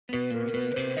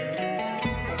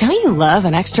Don't you love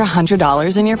an extra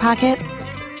 $100 in your pocket?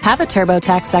 Have a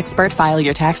TurboTax expert file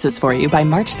your taxes for you by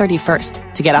March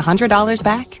 31st to get $100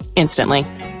 back instantly.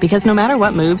 Because no matter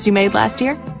what moves you made last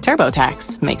year,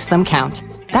 TurboTax makes them count.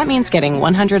 That means getting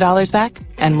 $100 back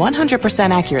and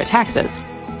 100% accurate taxes,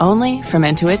 only from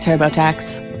Intuit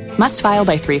TurboTax. Must file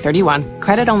by 3/31.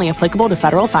 Credit only applicable to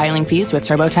federal filing fees with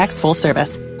TurboTax full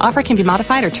service. Offer can be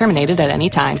modified or terminated at any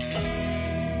time.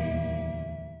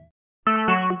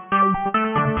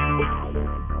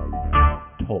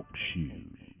 Talk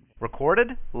shoes.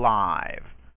 Recorded live.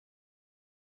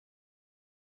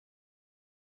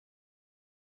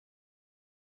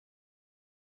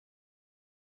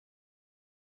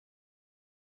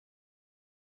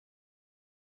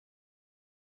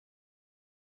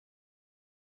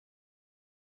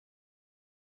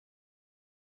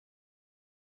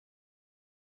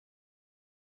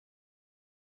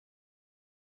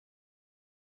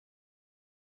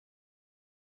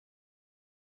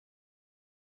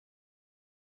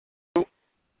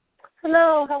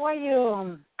 Hello, how are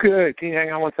you? Good. Can you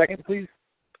hang on 1 second, please?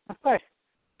 Of course.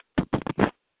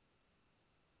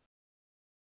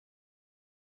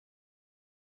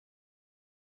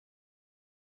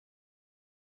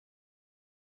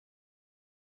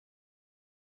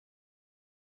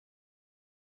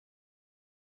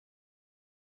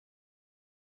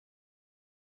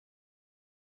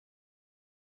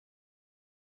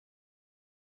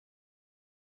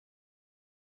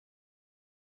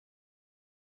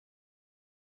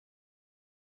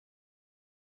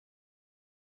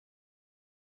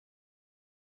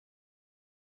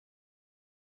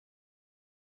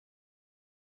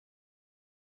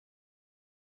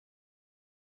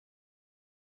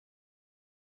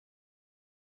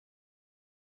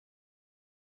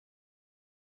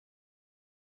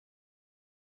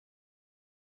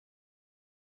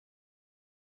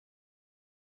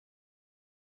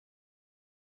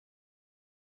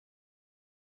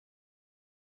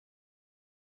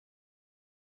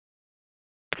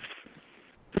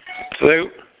 Hello.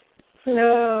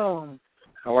 Hello.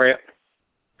 How are you?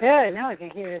 Good. Now I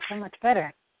can hear you so much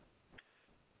better.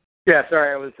 Yeah,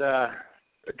 sorry. I was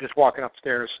just walking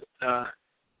upstairs.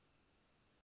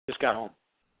 Just got home.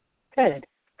 Good.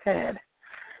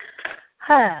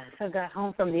 So got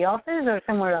home from the office or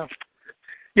somewhere else?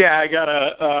 Yeah, I got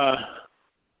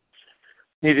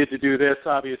needed to do this,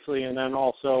 obviously, and then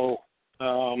also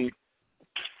I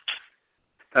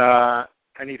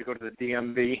need to go to the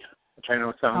DMV, which I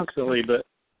know sounds silly, but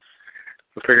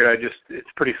I figured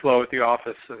it's pretty slow at the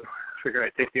office, so I figured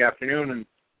I'd take the afternoon and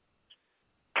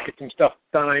get some stuff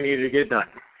done I needed to get done.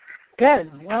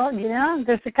 Good. Well,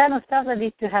 there's the kind of stuff that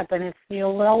needs to happen.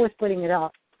 You're always putting it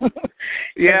off.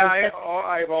 Yeah,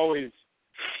 I've always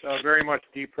very much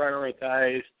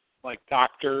deprioritized, like,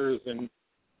 doctors and,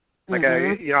 like,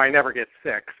 I never get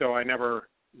sick, so I never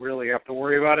really have to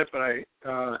worry about it, but I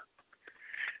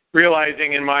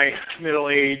realizing in my middle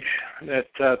age that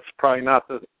that's probably not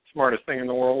the smartest thing in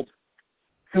the world.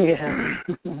 Yeah,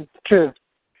 true.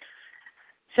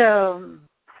 So,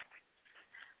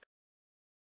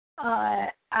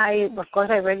 of course,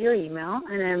 I read your email,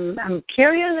 and I'm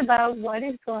curious about what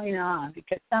is going on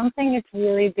because something is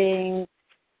really being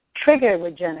triggered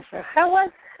with Jennifer. How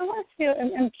was your?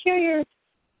 I'm curious.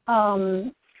 How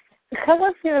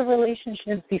was your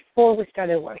relationship before we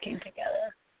started working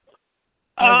together?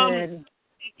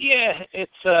 Yeah,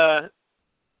 it's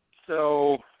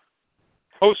so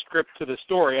postscript to the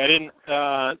story. I didn't.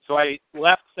 So I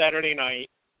left Saturday night.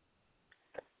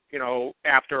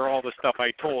 After all the stuff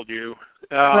I told you.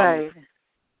 Right.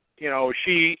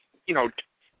 She,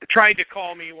 tried to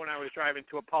call me when I was driving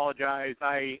to apologize.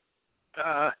 I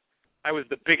was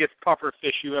the biggest puffer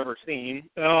fish you ever seen.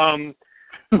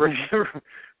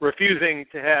 Refusing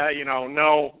to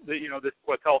know that, this is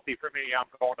what's healthy for me. I'm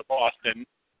going to Boston.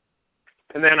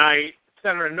 And then I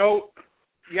sent her a note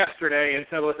yesterday and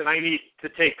said, listen, I need to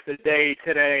take the day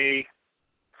today,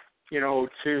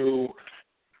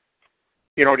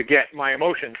 to get my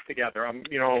emotions together.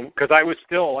 Because I was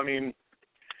still, if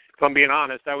I'm being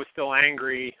honest, I was still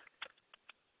angry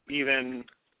even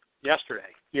yesterday.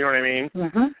 You know what I mean?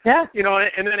 Mm-hmm. Yeah.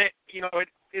 And then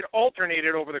it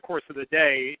alternated over the course of the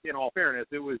day, in all fairness.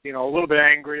 It was, a little bit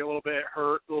angry, a little bit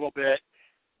hurt, a little bit,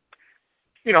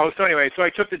 so anyway, so I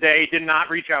took the day, did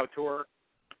not reach out to her.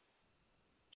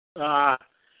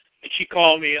 And she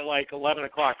called me at like 11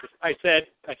 o'clock. I sent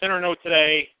her a note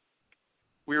today.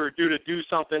 We were due to do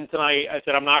something tonight. I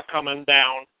said, I'm not coming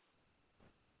down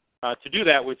to do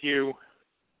that with you.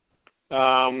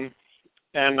 So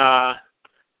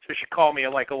she called me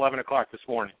at like 11 o'clock this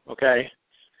morning, okay?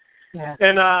 Yeah.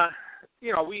 And,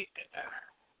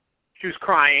 she was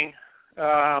crying.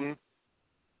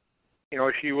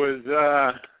 She was,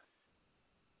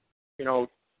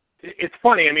 it's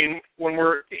funny. I mean, when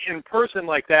we're in person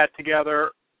like that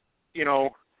together, she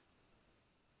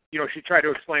tried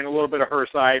to explain a little bit of her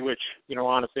side, which,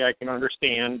 honestly, I can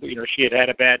understand. She had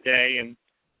a bad day, and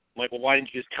I'm like, well, why didn't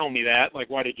you just tell me that? Like,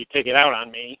 why did you take it out on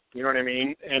me? You know what I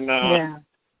mean? And,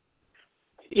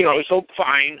 so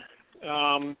fine.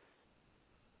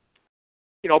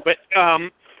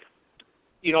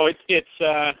 It's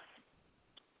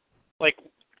like,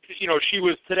 she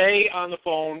was today on the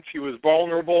phone. She was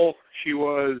vulnerable. She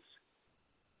was,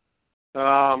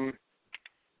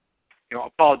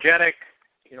 apologetic.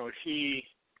 She,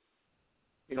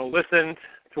 listened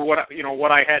to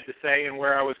what I had to say and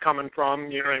where I was coming from.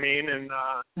 You know what I mean? And,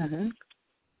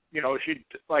 she,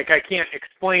 like, I can't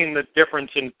explain the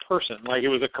difference in person. Like, it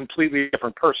was a completely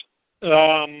different person,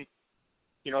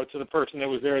 to the person that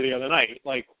was there the other night.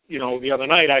 Like, the other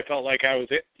night I felt like I was,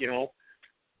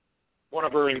 one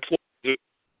of her employees.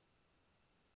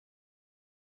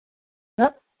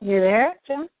 Oh, you there,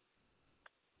 Jim?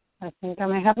 I think I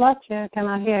may have lost you. I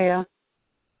cannot hear you.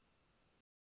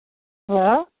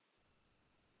 Hello?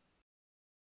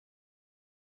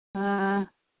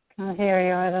 Can't hear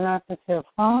you. I don't know if it's your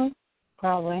phone.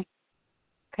 Probably.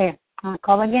 Okay, I'll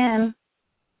call again.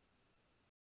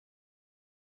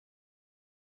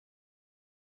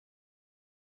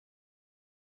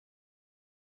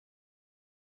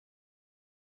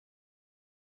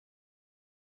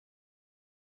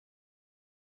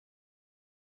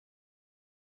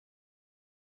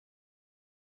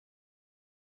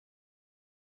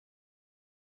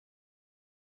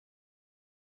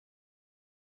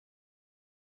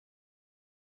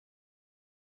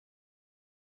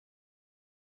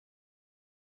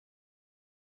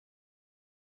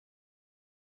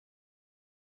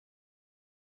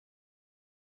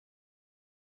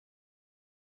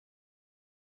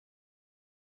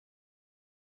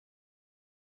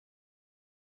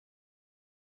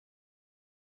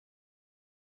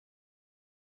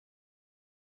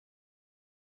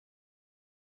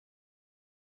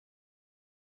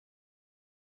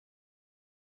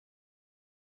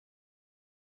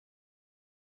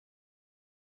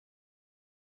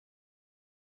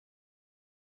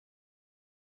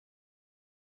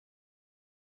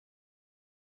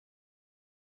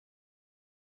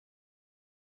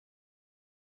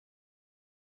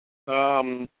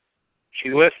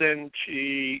 She listened.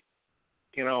 She,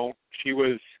 she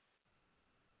was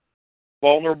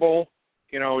vulnerable.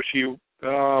 She,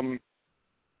 I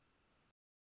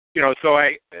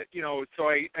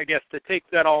guess to take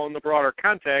that all in the broader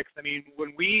context, I mean,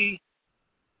 when we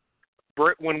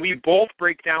both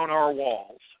break down our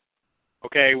walls,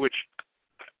 okay, which,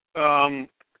 and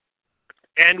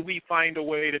we find a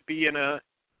way to be in a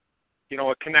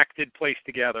connected place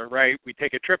together, right? We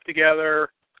take a trip together.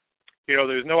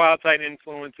 There's no outside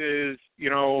influences. We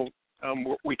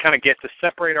kind of get to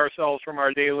separate ourselves from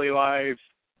our daily lives,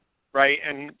 right?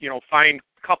 And, find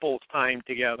couples time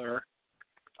together.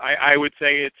 I would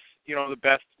say it's, the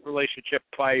best relationship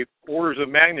by orders of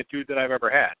magnitude that I've ever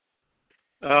had.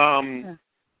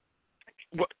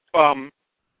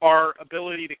 Our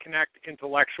ability to connect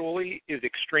intellectually is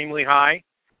extremely high.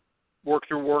 Work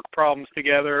through work problems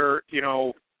together,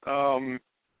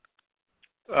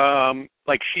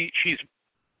 like she's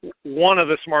one of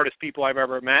the smartest people I've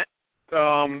ever met. You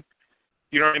know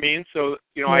what I mean? So,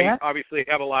 I obviously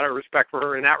have a lot of respect for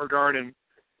her in that regard. And,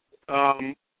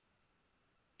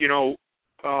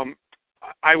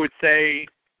 I would say,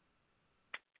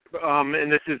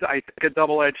 and this is, I think, a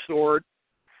double-edged sword.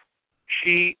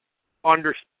 She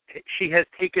has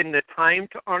taken the time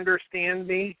to understand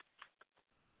me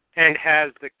and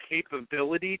has the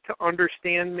capability to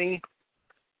understand me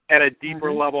at a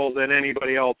deeper level than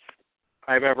anybody else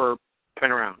I've ever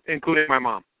been around, including my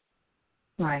mom.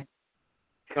 Right.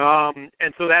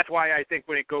 And so that's why I think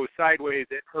when it goes sideways,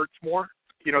 it hurts more.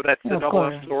 That's the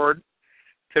double-edged sword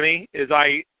to me, is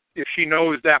if she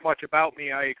knows that much about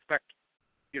me, I expect,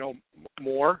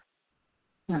 more.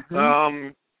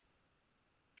 And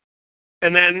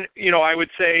then, I would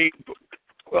say,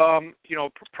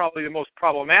 probably the most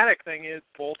problematic thing is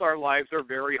both our lives are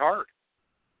very hard.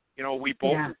 We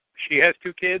both, she has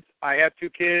 2 kids, I have 2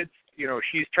 kids,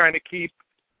 she's trying to keep,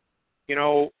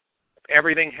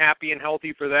 everything happy and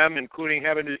healthy for them, including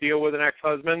having to deal with an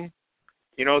ex-husband,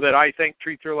 that I think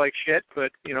treats her like shit,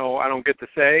 but, I don't get to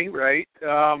say, right?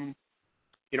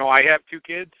 I have 2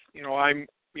 kids, I'm,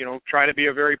 trying to be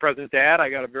a very present dad. I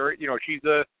got a very, she's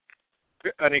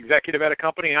an executive at a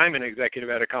company, I'm an executive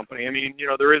at a company. I mean,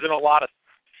 there isn't a lot of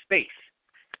space.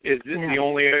 is the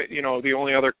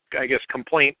only other, I guess,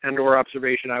 complaint and/or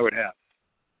observation I would have.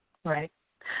 Right.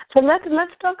 So let's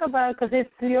talk about, because it's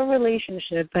your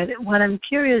relationship, but what I'm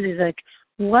curious is, like,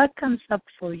 what comes up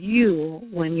for you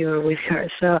when you're with her?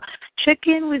 So check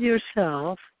in with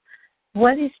yourself.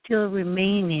 What is still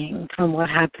remaining from what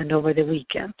happened over the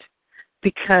weekend?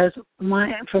 Because from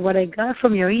what I got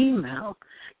from your email,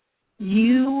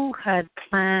 you had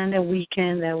planned a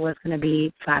weekend that was going to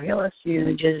be fabulous.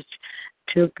 You just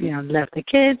left the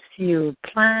kids, you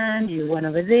planned, you went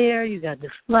over there, you got the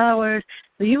flowers.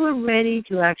 So you were ready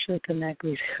to actually connect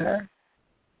with her.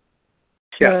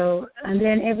 So, and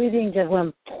then everything just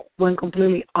went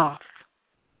completely off.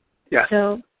 Yeah.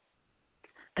 So,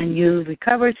 and you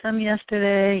recovered some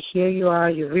yesterday. Here you are.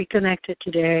 You reconnected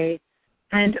today.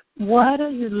 And what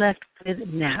are you left with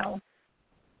now?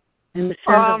 In the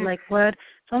sense of, like, what?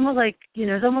 It's almost like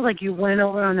you went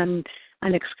over on an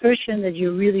excursion that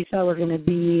you really thought was going to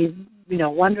be,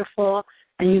 wonderful,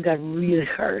 and you got really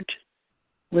hurt.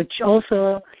 Which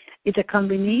also, it's a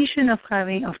combination of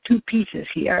two pieces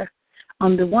here.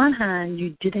 On the one hand,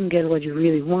 you didn't get what you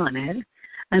really wanted,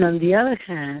 and on the other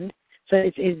hand, so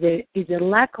it's a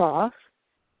lack of,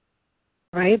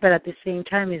 right? But at the same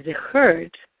time, it's the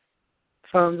hurt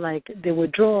from, like, the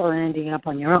withdrawal and ending up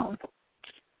on your own.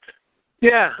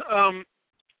 Yeah.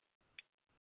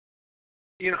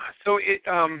 So it.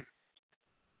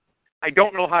 I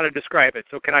don't know how to describe it.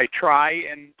 So can I try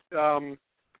and?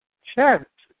 Sure.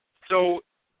 So,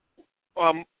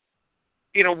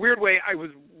 in a weird way, I was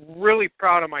really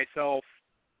proud of myself,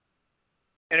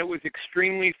 and it was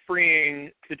extremely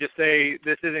freeing to just say,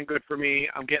 "This isn't good for me.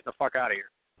 I'm getting the fuck out of here."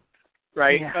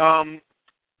 Right. Yeah.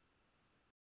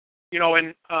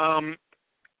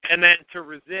 And then to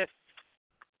resist,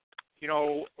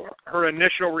 her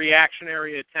initial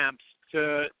reactionary attempts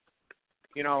to,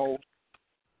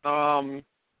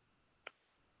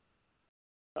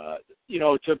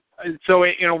 so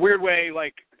in a weird way,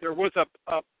 like, there was a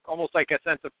almost like a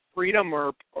sense of freedom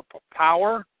or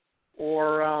power,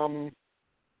 or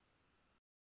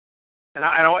and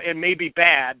I know it may be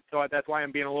bad, so that's why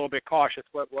I'm being a little bit cautious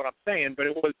with what I'm saying, but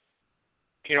it was,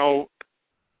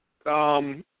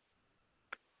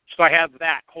 so I have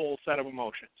that whole set of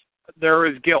emotions. There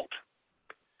is guilt,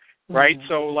 right? Mm-hmm.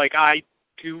 So, like, I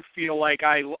do feel like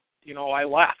I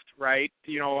left, right?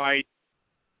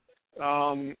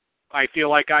 I feel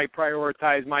like I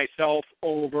prioritize myself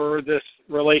over this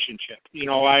relationship.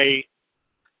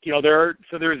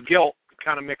 There's guilt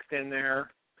kind of mixed in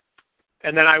there.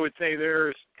 And then I would say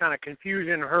there's kind of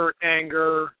confusion, hurt,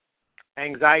 anger,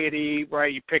 anxiety,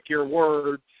 right? You pick your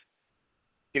words,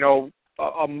 a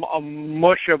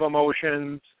mush of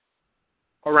emotions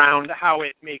around how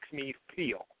it makes me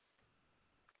feel,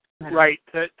 right?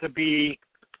 To be,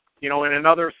 in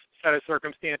another set of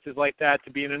circumstances like that,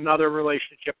 to be in another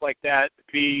relationship like that, to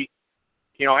be,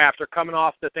 after coming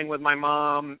off the thing with my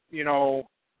mom,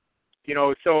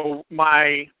 so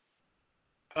my,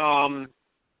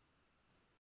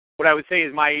 what I would say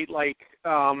is my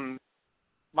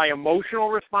emotional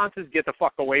response is get the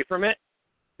fuck away from it.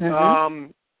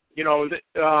 Mm-hmm.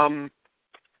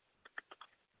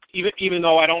 Even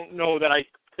though I don't know that I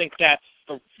think that's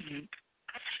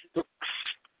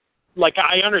like,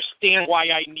 I understand why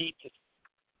I need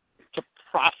to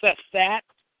process that,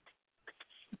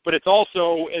 but it's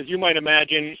also, as you might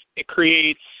imagine, it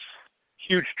creates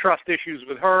huge trust issues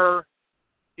with her.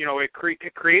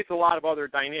 It creates a lot of other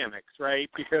dynamics, right?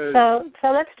 Because so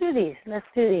let's do these,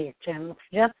 Jim,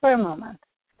 just for a moment.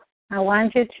 I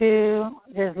want you to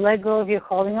just let go of you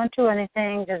holding on to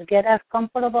anything. Just get as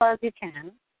comfortable as you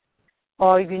can.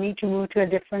 Or if you need to move to a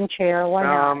different chair, why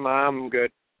not? I'm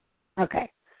good. Okay.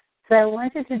 So I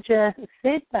want you to just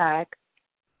sit back,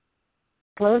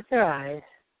 close your eyes,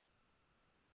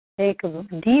 take a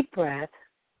deep breath,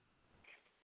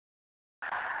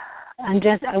 and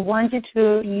I want you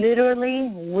to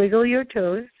literally wiggle your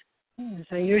toes,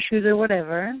 so your shoes or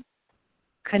whatever,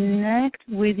 connect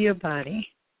with your body.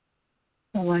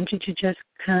 I want you to just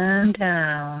calm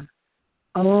down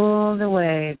all the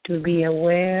way to be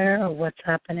aware of what's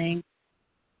happening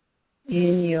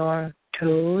in your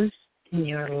toes, in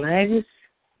your legs.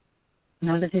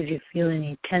 Notice if you feel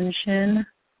any tension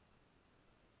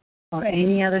or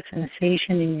any other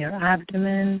sensation in your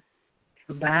abdomen,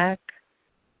 your back.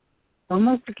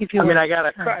 Almost like if you I got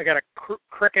a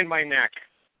crick in my neck.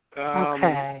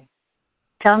 Okay.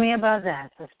 Tell me about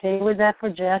that. So stay with that for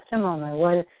just a moment.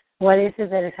 What is it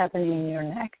that is happening in your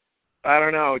neck? I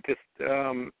don't know. Just,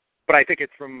 but I think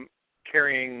it's from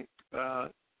carrying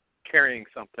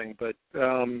something. But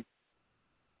I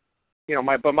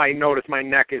notice my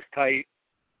neck is tight.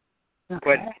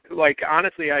 But like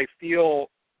honestly, I feel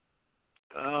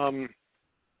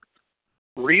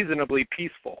reasonably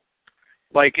peaceful.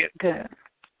 Like it. Good.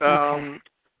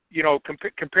 You know,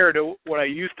 compared to what I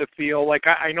used to feel. Like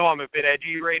I know I'm a bit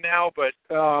edgy right now, but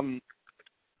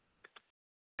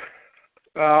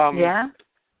yeah.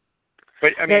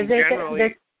 But I mean,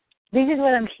 generally, this is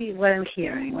what I'm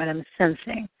hearing, what I'm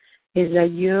sensing, is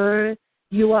that you're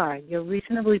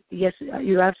reasonably, yes,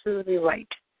 you're absolutely right.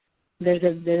 There's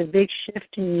a big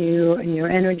shift in you and your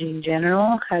energy in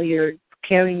general, how you're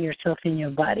carrying yourself in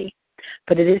your body.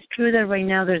 But it is true that right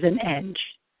now there's an edge,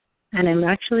 and I'm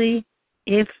actually,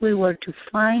 if we were to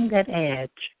find that edge,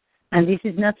 and this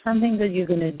is not something that you're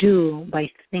going to do by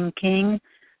thinking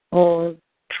or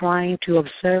trying to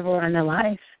observe or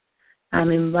analyze. I'm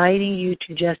inviting you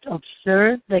to just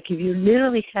observe, like if you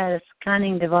literally had a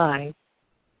scanning device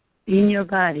in your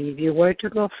body, if you were to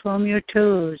go from your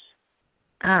toes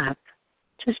up,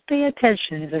 just pay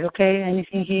attention. It's like, okay,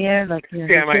 anything here? Like, you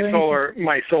know,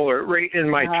 my solar right in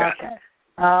my chest.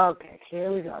 Okay,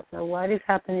 here we go. So what is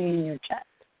happening in your chest?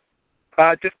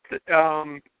 Just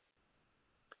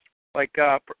like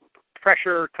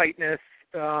pressure, tightness.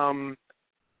 But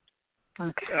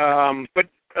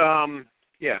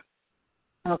yeah.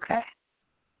 Okay.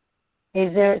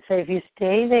 Is there? So if you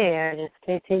stay there,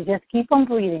 just keep on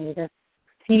breathing. Just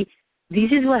see.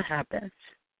 This is what happens.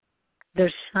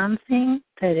 There's something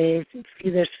that is.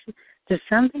 There's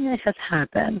something that has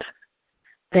happened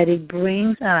that it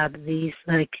brings up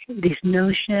this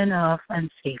notion of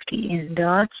unsafety. It's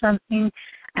not something,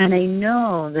 and I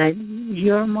know that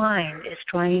your mind is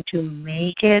trying to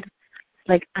make it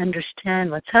like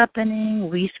understand what's happening,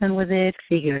 reason with it,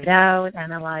 figure it out,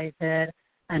 analyze it,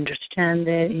 understand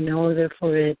it in order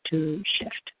for it to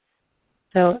shift.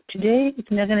 So today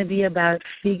it's not going to be about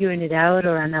figuring it out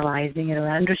or analyzing it or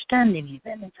understanding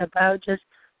even. It's about just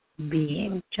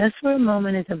being. Just for a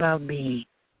moment it's about being.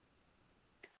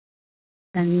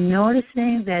 And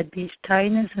noticing that this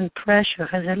tightness and pressure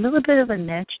has a little bit of an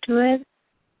edge to it.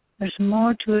 There's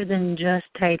more to it than just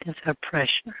tightness or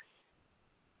pressure.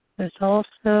 There's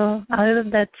also, out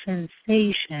of that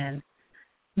sensation,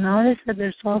 notice that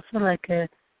there's also like an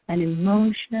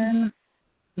emotion,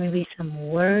 maybe some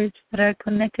words that are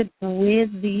connected with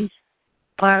this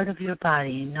part of your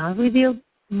body, not with your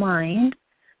mind,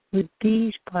 with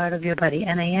this part of your body.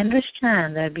 And I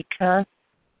understand that because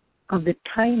of the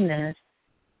tightness,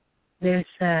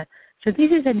 so this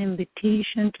is an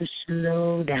invitation to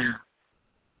slow down.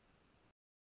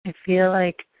 I feel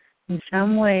like in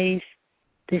some ways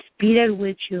the speed at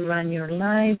which you run your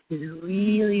life is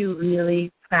really,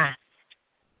 really fast.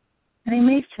 And it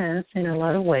makes sense in a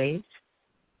lot of ways.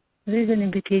 This is an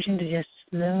invitation to just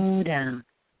slow down.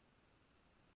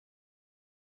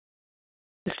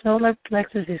 The solar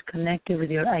plexus is connected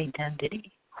with your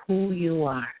identity, who you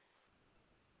are.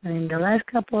 And in the last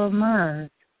couple of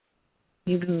months,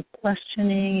 you've been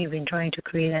questioning, you've been trying to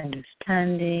create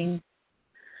understanding.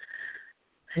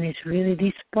 And it's really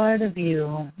this part of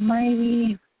you might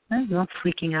be, I don't know,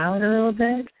 freaking out a little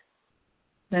bit.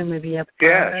 There may be a part.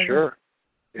 Yeah, sure.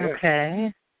 Yeah.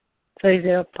 Okay. So is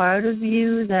there a part of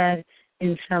you that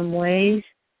in some ways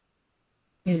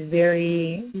is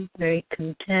very, very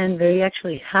content, very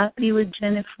actually happy with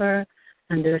Jennifer,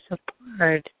 and there's a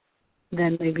part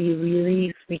that may be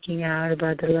really freaking out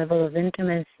about the level of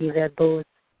intimacy that both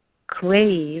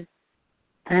crave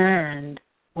and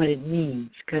what it means?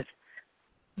 Because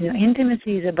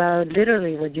intimacy is about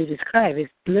literally what you describe.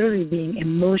 It's literally being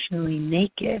emotionally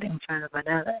naked in front of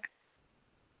another.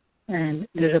 And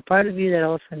there's a part of you that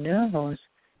also knows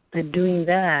that doing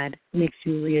that makes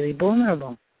you really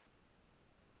vulnerable.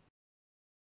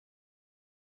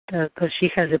 Because she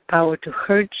has the power to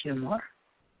hurt you more,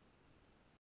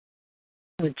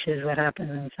 which is what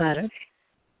happens on Saturday.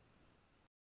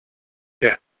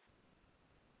 Yeah.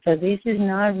 So this is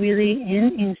not really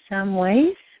in some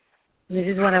ways. This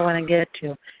is what I want to get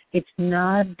to. It's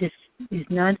not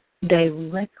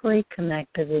directly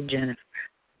connected with Jennifer.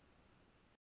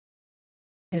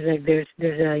 It's like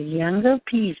there's a younger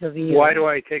piece of you. Why do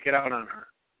I take it out on her?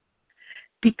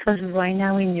 Because right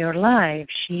now in your life,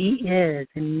 she is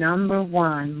the number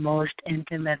one most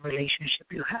intimate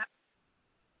relationship you have.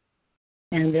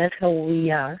 And that's how we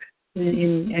are.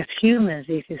 As humans,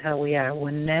 this is how we are.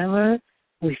 Whenever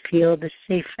we feel the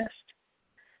safest,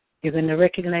 you're going to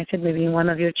recognize it maybe in one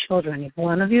of your children. If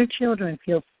one of your children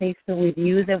feels safer with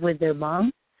you than with their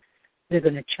mom, they're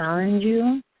going to challenge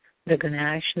you. They're going to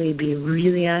actually be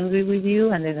really angry with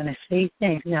you, and they're going to say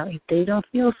things. Now, if they don't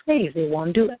feel safe, they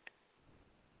won't do it.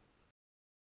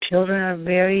 Children are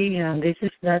very,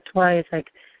 that's why it's like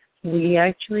we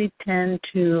actually tend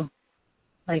to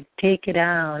like take it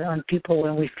out on people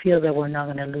when we feel that we're not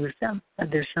going to lose them,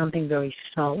 that there's something very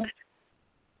solid.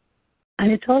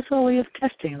 And it's also a way of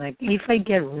testing. Like, if I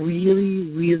get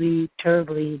really, really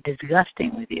terribly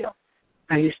disgusting with you,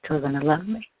 are you still going to love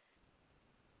me?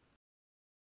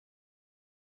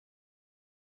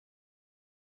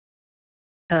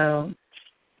 So,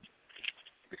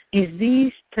 does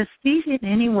these in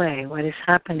any way, what is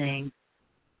happening,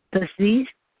 does these,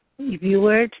 if you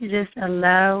were to just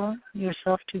allow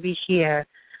yourself to be here,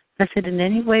 does it in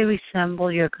any way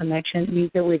resemble your connection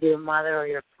either with your mother or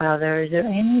your father? Is there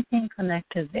anything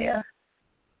connected there?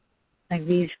 Like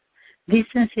this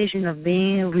sensation of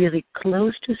being really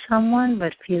close to someone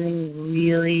but feeling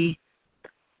really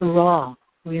raw,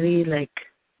 really like,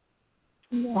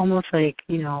 almost like,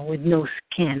 with no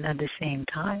skin at the same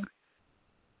time.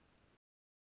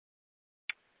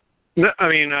 I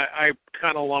mean, I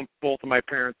kind of lump both of my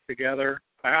parents together.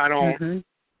 I don't.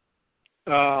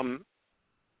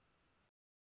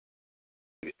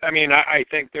 I mean, I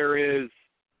think there is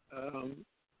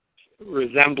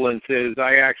resemblances.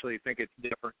 I actually think it's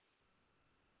different.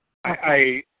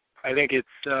 I think it's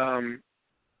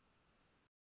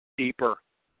deeper.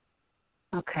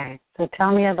 Okay, so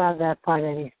tell me about that part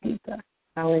that is deeper.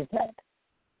 How is that?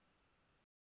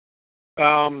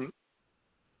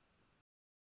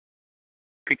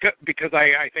 Because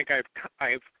I think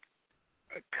I've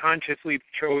consciously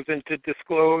chosen to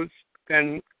disclose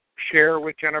and share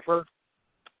with Jennifer.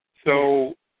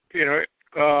 So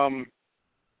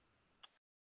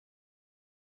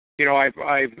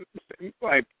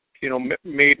I've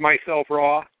made myself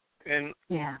raw and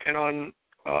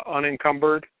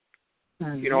unencumbered.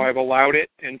 Mm-hmm. I've allowed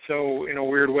it, and so in a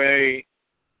weird way,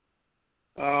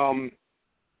 I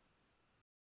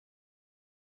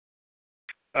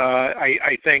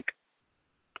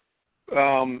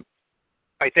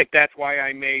think that's why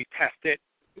I may test it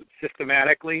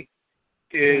systematically.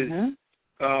 Is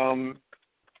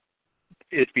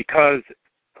because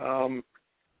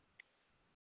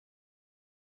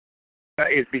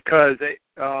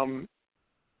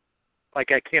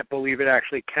like I can't believe it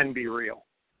actually can be real.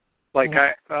 Like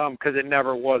because it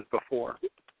never was before.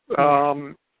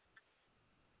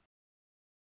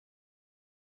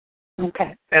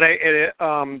 Okay. And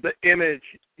the image,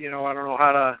 I don't know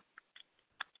how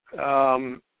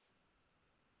to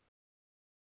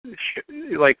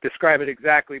like describe it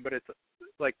exactly, but it's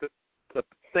like the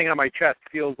thing on my chest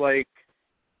feels like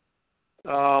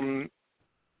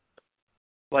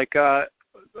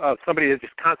somebody is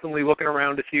just constantly looking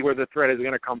around to see where the thread is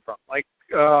going to come from. Like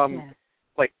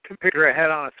like picture a head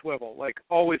on a swivel, like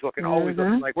always looking,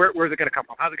 like where's it going to come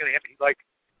from? How's it going to hit me?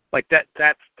 Like that.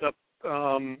 That's the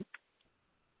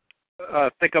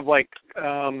think of like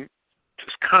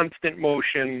just constant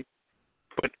motion,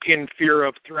 but in fear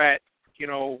of threat.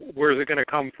 Where's it going to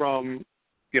come from?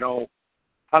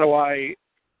 How do I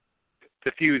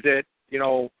diffuse it?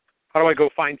 How do I go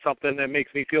find something that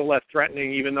makes me feel less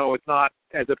threatening, even though it's not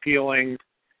as appealing?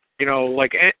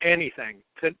 Like anything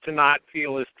to not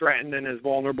feel as threatened and as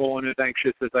vulnerable and as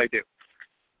anxious as I do.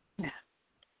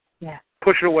 Yeah.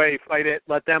 Push it away, fight it,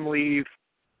 let them leave.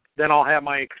 Then I'll have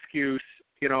my excuse.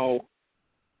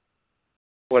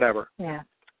 Whatever. Yeah.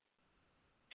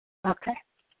 Okay.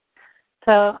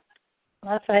 So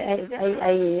that's why I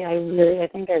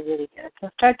think I really get it. So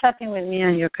start talking with me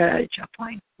on your karate chop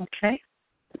line, okay?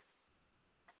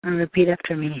 And repeat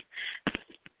after me.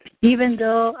 Even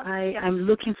though I'm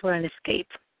looking for an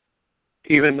escape.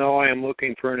 Even though I am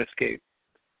looking for an escape.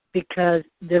 Because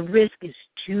the risk is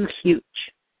too huge.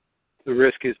 The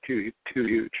risk is too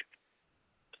huge.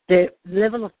 The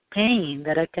level of pain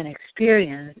that I can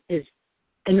experience is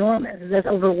enormous. That's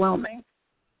overwhelming.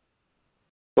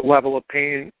 The level of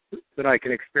pain that I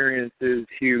can experience is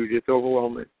huge. It's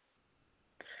overwhelming.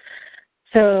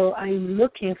 So I'm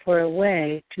looking for a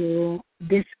way to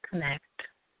disconnect.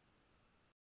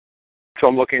 So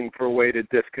I'm looking for a way to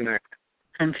disconnect.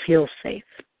 And feel safe.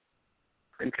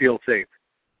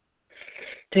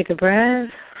 Take a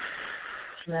breath.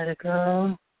 Let it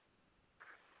go.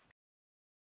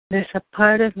 There's a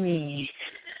part of me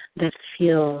that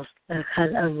feels that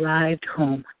has arrived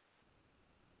home.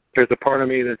 There's a part of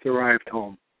me that's arrived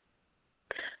home.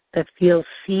 That feels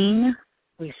seen,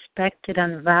 respected,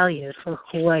 and valued for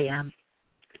who I am.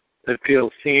 That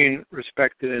feels seen,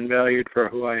 respected, and valued for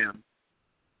who I am.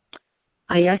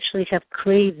 I actually have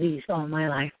craved these all my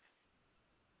life.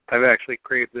 I've actually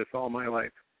craved this all my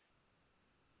life.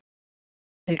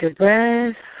 Take a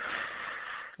breath.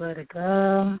 Let it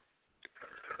go.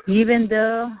 Even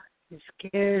though it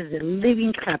scares the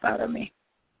living crap out of me.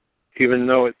 Even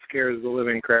though it scares the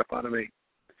living crap out of me.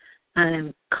 And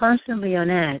I'm constantly on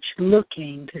edge,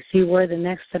 looking to see where the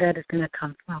next threat is going to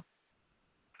come from.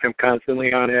 I'm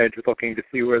constantly on edge, looking to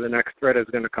see where the next threat is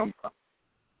going to come from.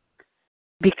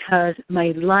 Because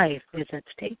my life is at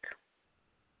stake.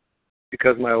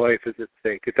 Because my life is at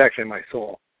stake. It's actually my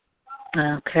soul.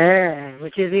 Okay,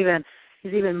 which is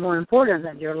even more important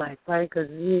than your life, right? Because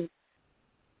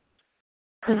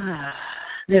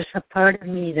there's a part of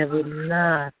me that would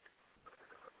love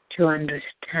to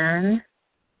understand.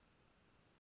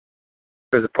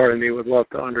 There's a part of me would love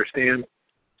to understand.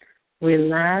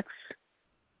 Relax.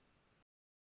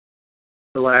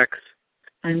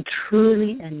 And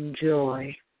truly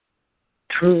enjoy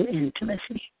true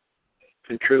intimacy.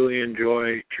 And truly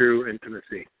enjoy true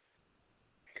intimacy.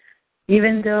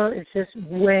 Even though it's just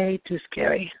way too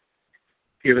scary.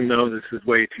 Even though this is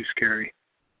way too scary.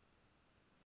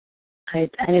 And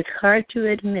it's hard to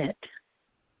admit.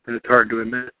 And it's hard to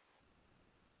admit.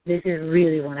 This is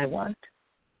really what I want.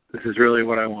 This is really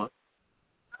what I want.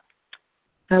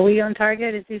 Are we on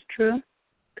target? Is this true?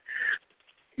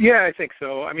 Yeah, I think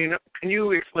so. I mean, can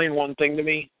you explain one thing to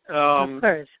me? Of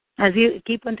course. As you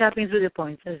keep on tapping through the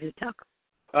points as you talk.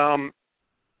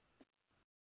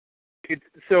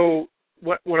 So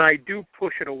when I do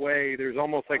push it away, there's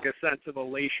almost like a sense of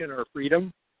elation or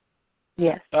freedom.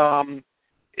 Yes.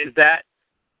 Is that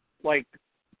like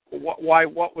why?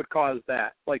 What would cause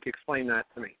that? Like, explain that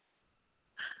to me.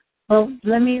 Well,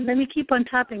 let me keep on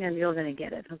tapping and you're going to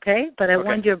get it, okay? But I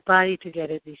want your body to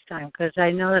get it this time because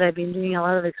I know that I've been doing a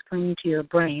lot of explaining to your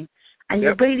brain. And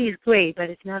your brain is great, but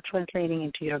it's not translating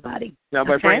into your body. No,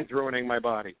 my brain's ruining my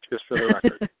body, just for the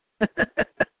record.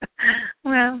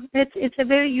 Well, it's a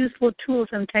very useful tool.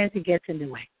 Sometimes it gets in the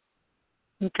way.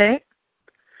 Okay?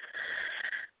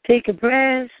 Take a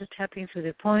breath, tapping through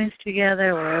the points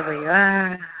together, wherever you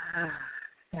are.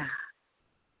 Yeah.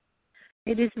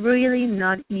 It is really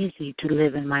not easy to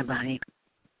live in my body.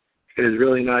 It is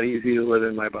really not easy to live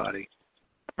in my body.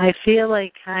 I feel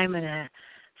like I'm in a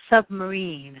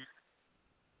submarine.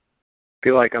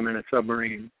 Feel like I'm in a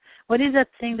submarine. What is that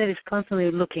thing that is constantly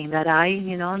looking? That eye,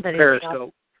 that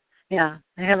periscope. I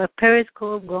have a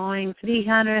periscope going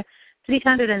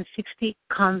 360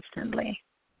 constantly.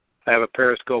 I have a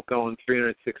periscope going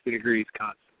 360 degrees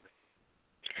constantly.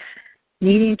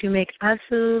 Needing to make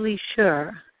absolutely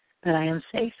sure that I am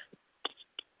safe.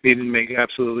 Needing to make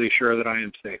absolutely sure that I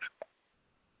am safe.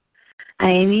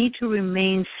 I need to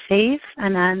remain safe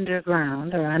and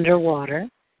underground or underwater.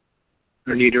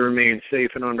 I need to remain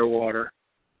safe and underwater.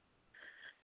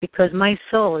 Because my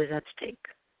soul is at stake.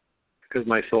 Because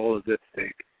my soul is at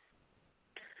stake.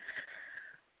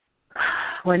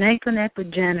 When I connect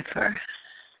with Jennifer,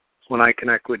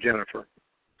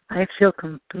 I feel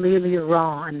completely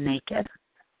raw and naked.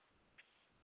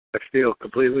 I feel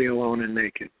completely alone and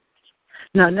naked.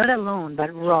 No, not alone,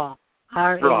 but raw.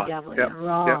 R-A-W,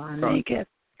 raw and naked.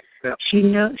 Yep. She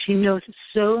knows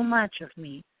so much of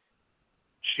me.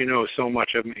 She knows so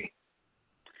much of me.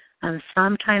 And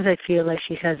sometimes I feel like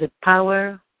she has the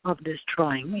power of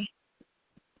destroying me.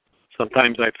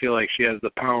 Sometimes I feel like she has the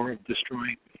power of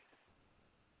destroying me.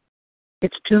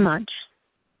 It's too much.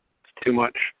 It's too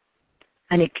much.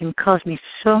 And it can cause me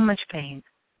so much pain.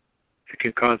 It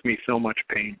can cause me so much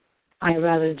pain. I'd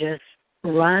rather just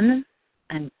run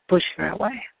and push her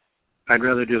away. I'd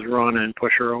rather just run and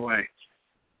push her away.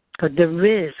 But the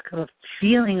risk of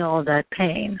feeling all that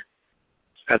pain.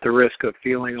 At the risk of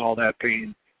feeling all that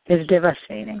pain. Is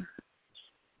devastating.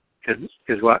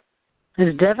 Is what?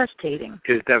 Is devastating.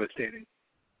 Is devastating.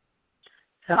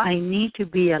 So I need to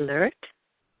be alert.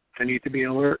 I need to be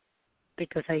alert.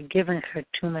 Because I've given her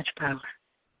too much power.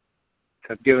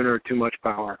 I've given her too much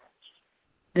power.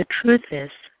 The truth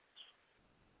is,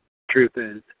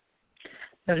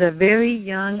 there's a very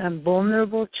young and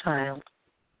vulnerable child.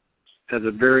 There's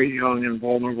a very young and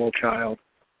vulnerable child.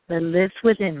 That lives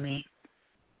within me.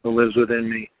 Who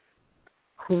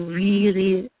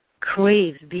really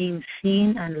craves being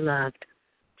seen and loved.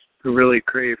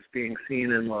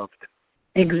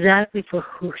 Exactly for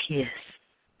who he is.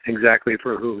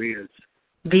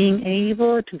 Being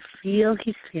able to feel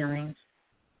his feelings.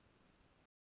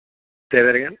 Say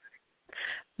that again?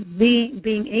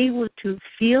 Being able to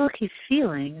feel his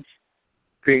feelings.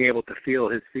 Being able to feel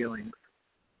his feelings.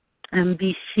 And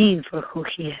be seen for who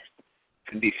he is.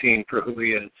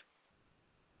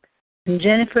 And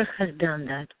Jennifer has done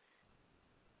that.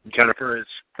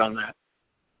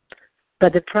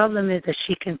 But the problem is that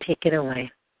she can take it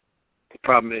away.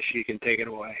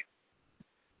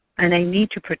 And I need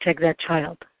to protect that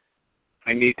child.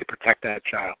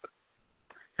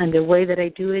 And the way that I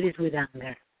do it is with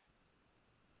anger.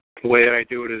 The way that I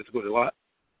do it is with what?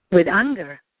 With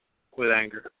anger. with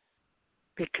anger?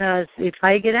 Because if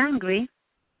I get angry,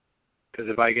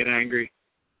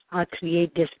 I'll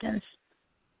create distance.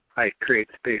 I create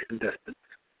space and distance.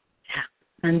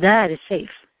 Yeah. And that is safe.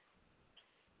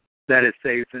 That is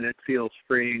safe, and it feels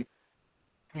freeing.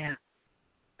 Yeah.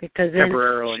 Because then,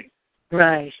 temporarily.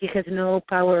 Right. She has no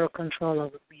power or control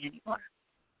over me anymore.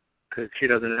 Because she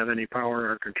doesn't have any power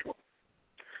or control.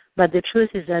 But the truth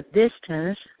is that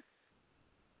distance.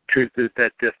 Truth is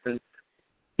that distance.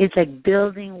 It's like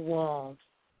building walls.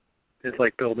 It's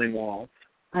like building walls.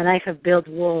 And I have built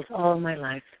walls all my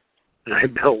life. And I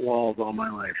built walls all my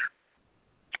life.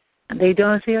 And they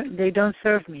don't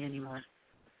serve me anymore.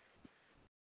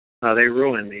 They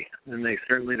ruin me, and they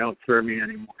certainly don't serve me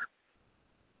anymore.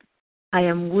 I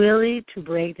am willing to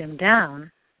break them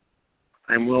down.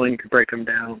 I'm willing to break them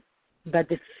down. But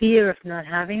the fear of not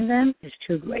having them is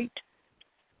too great.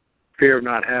 Fear of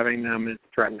not having them is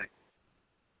threatening.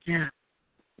 Yeah.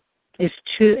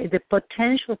 The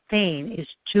potential pain is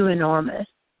too enormous.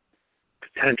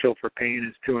 Potential for pain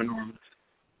is too enormous.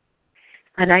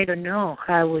 And I don't know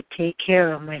how I would take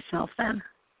care of myself then.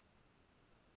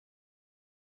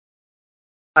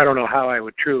 I don't know how I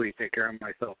would truly take care of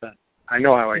myself then. I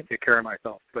know how I take care of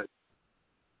myself, but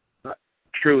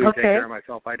truly take care of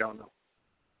myself, I don't know.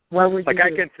 What would you do?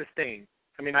 I can sustain.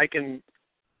 I mean, I've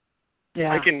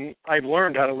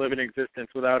learned how to live in existence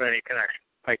without any connection.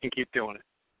 I can keep doing it.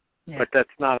 Yeah. But that's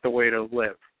not the way to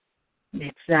live.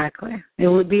 Exactly. It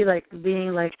would be like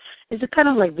it's kind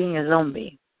of like being a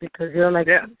zombie, because you're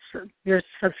you're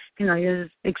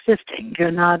existing.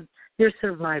 You're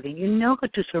surviving. You know how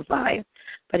to survive.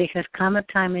 But it has come a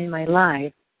time in my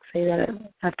life, say that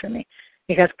after me.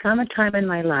 It has come a time in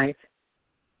my life.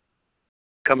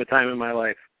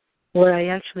 Where I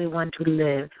actually want to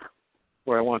live.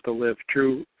 Where I want to live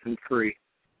true and free.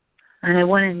 And I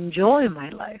want to enjoy my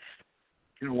life.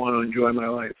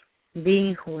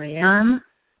 Being who I am.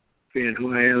 Being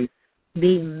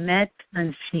met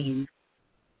and seen.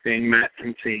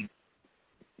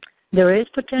 There is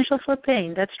potential for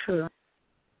pain, that's true.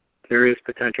 There is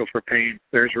potential for pain.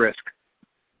 There's risk.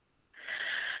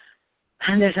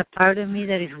 And there's a part of me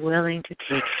that is willing to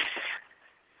take it.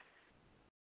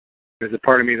 There's a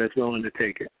part of me that's willing to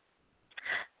take it.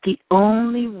 The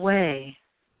only way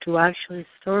to actually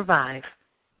survive.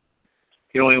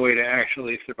 The only way to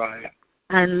actually survive.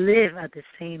 And live at the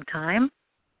same time.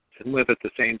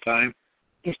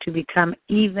 Is to become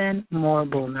even more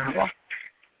vulnerable.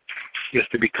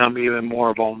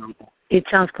 It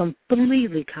sounds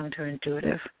completely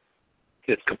counterintuitive.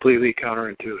 It's completely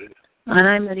counterintuitive. And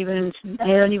I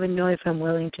don't even know if I'm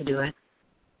willing to do it.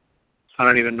 I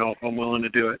don't even know if I'm willing to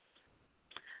do it.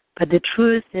 But the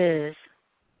truth is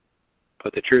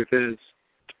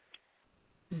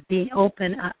being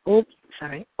opening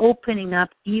up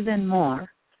even more.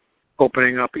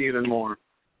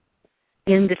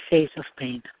 In the face of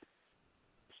pain.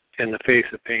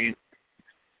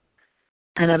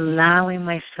 And allowing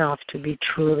myself to be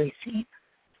truly seen.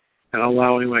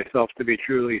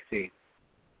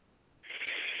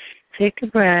 Take a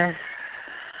breath.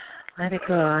 Let it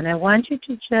go. And I want you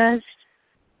to just,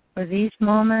 for these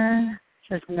moments,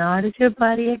 just notice your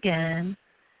body again.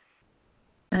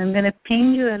 And I'm going to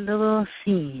paint you a little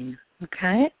scene,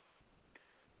 okay?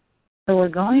 So we're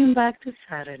going back to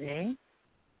Saturday.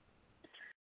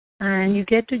 And you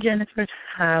get to Jennifer's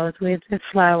house with the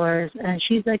flowers, and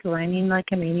she's like running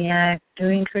like a maniac,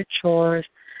 doing her chores,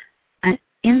 and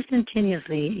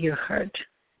instantaneously you're hurt.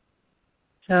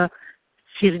 So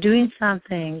she's doing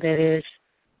something that is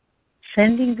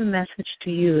sending the message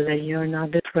to you that you're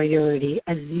not the priority,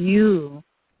 as you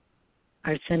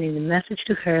are sending the message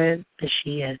to her that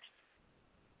she is.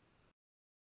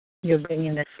 You're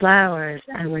bringing the flowers,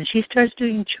 and when she starts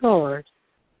doing chores,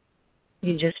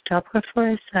 you just stop her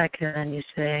for a second and you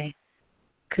say,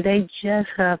 could I just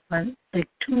have 2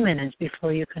 minutes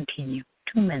before you continue?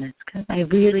 2 minutes, because I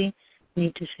really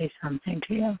need to say something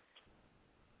to you.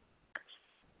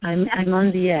 I'm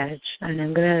on the edge, and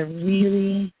I'm going to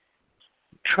really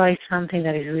try something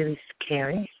that is really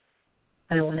scary.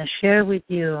 And I want to share with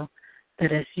you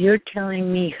that as you're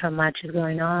telling me how much is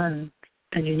going on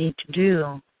that you need to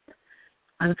do,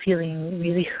 I'm feeling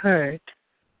really hurt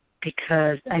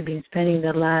because I've been spending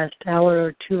the last hour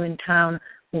or two in town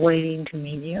waiting to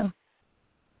meet you.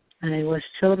 And I was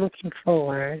so looking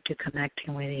forward to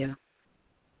connecting with you.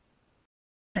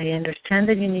 I understand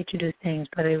that you need to do things,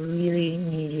 but I really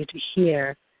need you to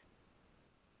hear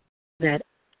that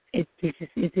it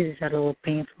is a little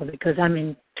painful, because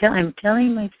I'm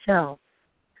telling myself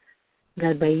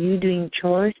that by you doing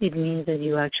chores, it means that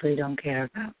you actually don't care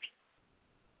about me.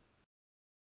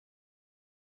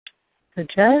 So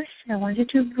just, I want you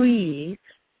to breathe,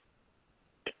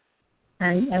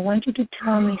 and I want you to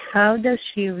tell me, how does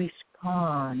she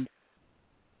respond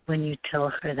when you tell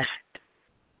her that?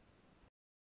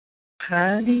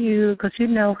 How do you, because you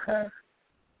know her,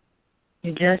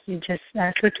 you just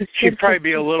ask her to sit. She'd probably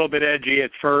be a little bit edgy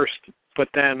at first, but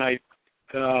then I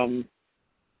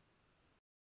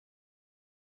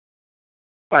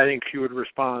think she would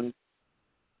respond,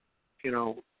 she'd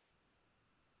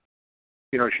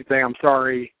say, I'm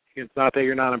sorry, it's not that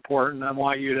you're not important, I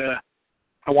want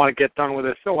to get done with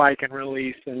this so I can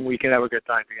release and we can have a good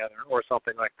time together, or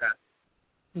something like that.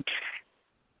 Okay.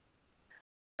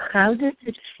 How does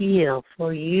it feel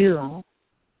for you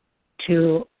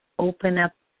to open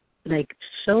up like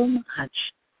so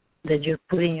much that you're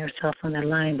putting yourself on the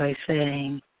line by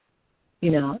saying,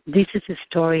 this is a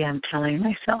story I'm telling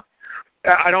myself?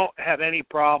 I don't have any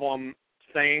problem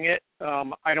saying it.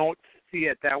 I don't see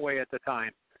it that way at the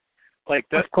time. Like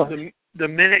the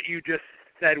minute you just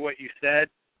said what you said,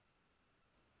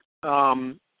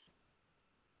 I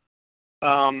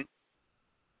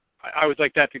was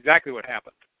like, that's exactly what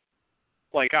happened.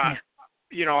 Like, I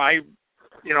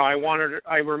wanted her,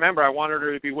 I remember I wanted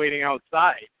her to be waiting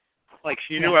outside. Like,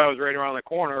 she knew I was right around the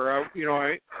corner. What do you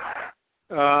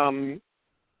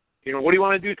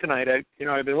want to do tonight? I've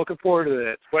been looking forward to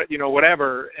this.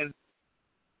 Whatever. And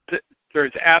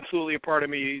there's absolutely a part of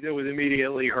me that was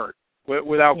immediately hurt,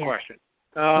 without question.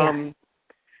 And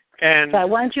so I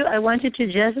want you to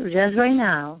just right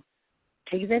now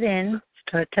take that in.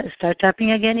 Start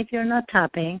tapping again if you're not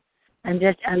tapping, and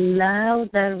just allow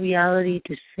that reality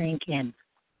to sink in.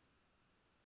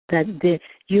 That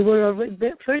you were already,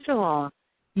 first of all,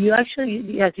 you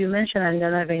actually, as you mentioned, and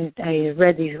then I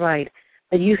read this right,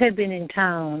 that you had been in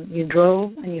town, you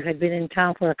drove, and you had been in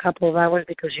town for a couple of hours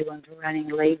because you were running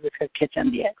late with her kids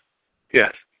and the ex.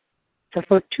 Yes. So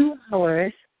for 2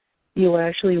 hours, you were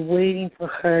actually waiting for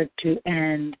her to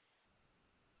end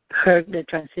the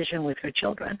transition with her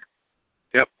children.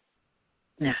 Yep.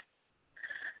 Yeah.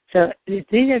 So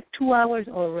these are 2 hours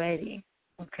already,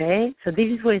 okay? So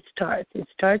this is where it starts. It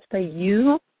starts by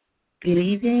you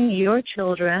leaving your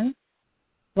children.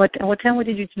 What time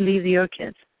did you leave your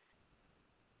kids?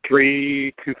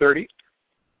 2:30.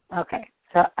 Okay.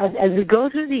 So as we go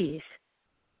through these,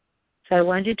 so I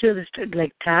want you to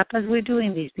tap as we're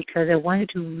doing these, because I want you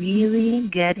to really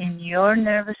get in your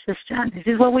nervous system. This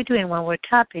is what we're doing when we're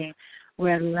tapping.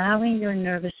 We're allowing your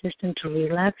nervous system to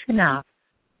relax enough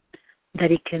that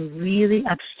it can really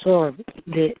absorb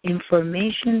the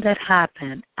information that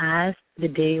happened as the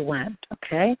day went,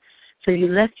 okay? So you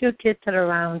left your kids at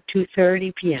around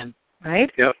 2:30 p.m., right?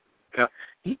 Yep.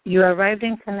 You arrived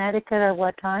in Connecticut at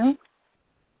what time?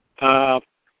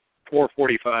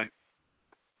 4:45.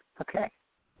 Okay.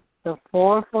 So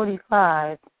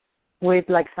 4:45 with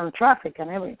some traffic and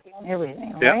everything,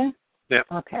 right? Yeah.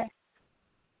 Okay.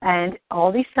 And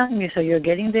all this time, so you're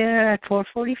getting there at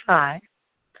 4:45,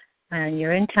 and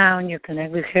you're in town, you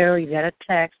connect with her, you got a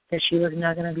text that she was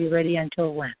not going to be ready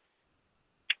until when?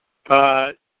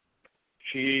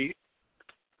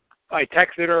 I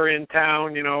texted her in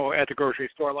town, at the grocery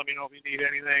store, let me know if you need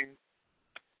anything.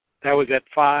 That was at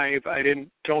 5. I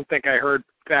don't think I heard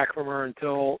back from her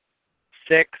until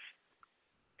 6,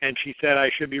 and she said I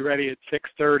should be ready at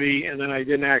 6:30, and then I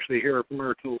didn't actually hear from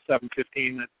her till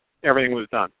 7:15 that everything was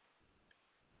done.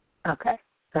 Okay,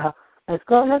 so let's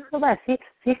go back.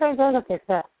 See how it goes. Okay,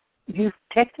 so you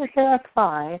texted her at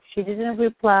 5. She didn't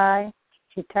reply.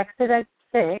 She texted at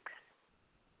 6,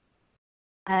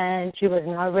 and she was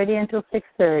not ready until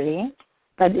 6:30.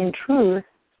 But in truth,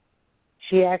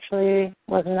 she actually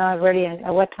was not ready. And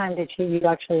at what time did you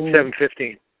actually meet?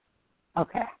 7:15.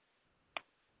 Okay.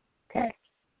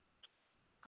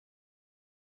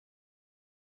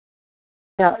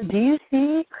 So do you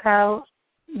see how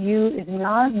it's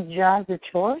not just the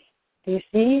chores? Do you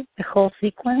see the whole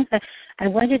sequence? I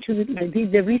want you to,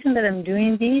 the reason that I'm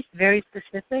doing these very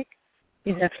specific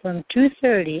is that from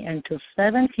 2:30 until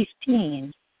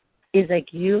 7:15 is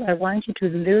I want you to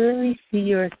literally see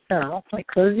yourself,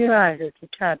 close your eyes as you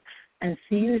tap, and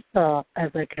see yourself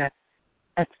as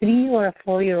a 3 or a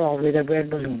 4-year-old with a red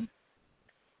balloon.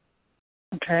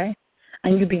 Okay?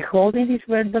 And you'll be holding this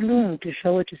red balloon to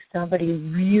show it to somebody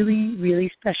really, really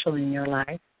special in your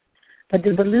life. But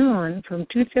the balloon from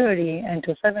 2:30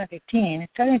 until 7:15 is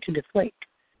starting to deflate.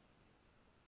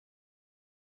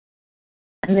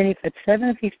 And then if at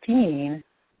 7:15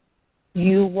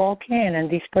 you walk in and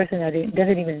this person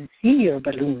doesn't even see your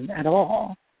balloon at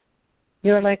all,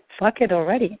 you're like, fuck it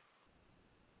already.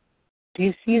 Do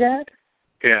you see that?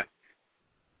 Yeah.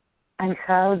 And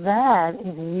how that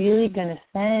is really going to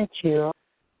send you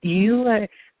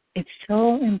it's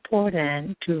so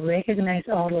important to recognize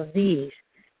all of these,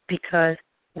 because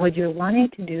what you're wanting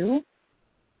to do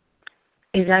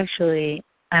is actually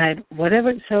at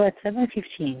whatever. So at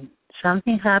 7:15,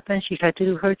 something happened. She had to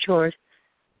do her chores,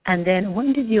 and then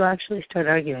when did you actually start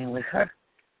arguing with her?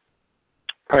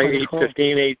 Probably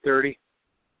 8:15, 8:30.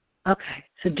 Okay,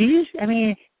 so this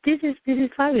is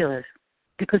fabulous,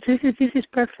 because this is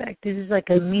perfect. This is like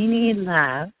a mini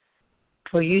lab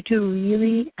for you to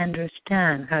really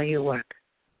understand how you work.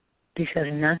 This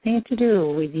has nothing to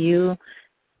do with you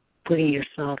putting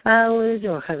yourself out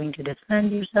or having to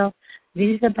defend yourself.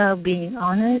 This is about being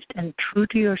honest and true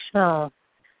to yourself,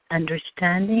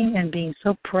 understanding and being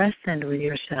so present with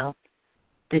yourself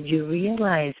that you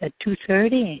realize at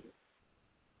 2:30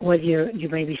 what you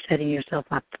may be setting yourself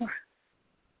up for,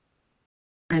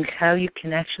 and how you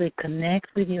can actually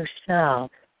connect with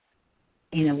yourself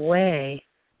in a way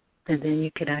that then you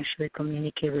can actually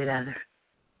communicate with others.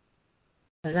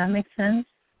 Does that make sense?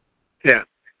 Yeah.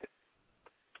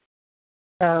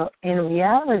 So in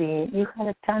reality, you had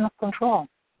a ton of control.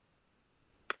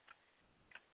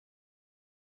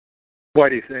 Why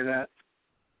do you say that?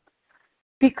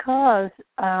 Because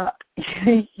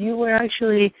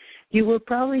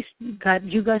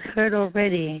you got hurt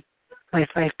already by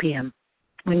 5 p.m.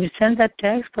 When you sent that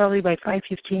text, probably by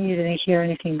 5:15 you didn't hear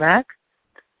anything back.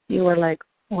 You were like,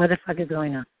 what the fuck is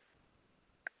going on?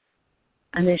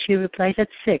 And then she replies at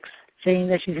 6, saying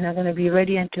that she's not going to be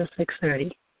ready until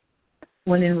 6:30.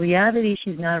 When in reality,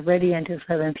 she's not ready until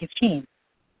 7:15.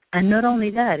 And not only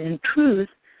that, in truth,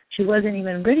 she wasn't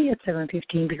even ready at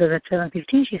 7:15, because at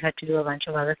 7:15 she had to do a bunch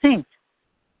of other things.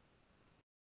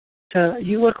 So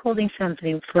you were holding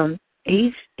something from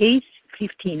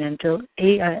 8:15 until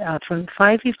from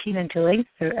 5:15 until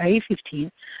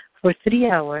 8:15 for 3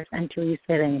 hours until you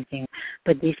said anything.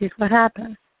 But this is what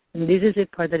happened. And this is the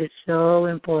part that is so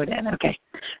important. Okay,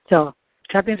 so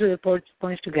chopping through the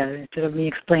points together instead of me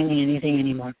explaining anything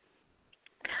anymore.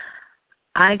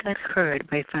 I got hurt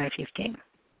by 5:15.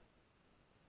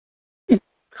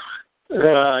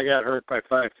 I got hurt by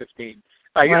 5:15.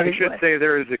 I should say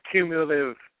there is a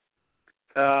cumulative.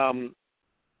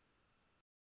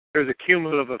 There's a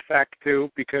cumulative effect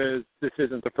too, because this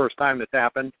isn't the first time this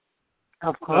happened.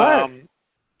 Of course.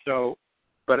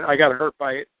 But I got hurt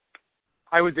by.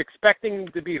 I was expecting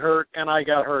to be hurt, and I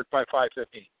got hurt by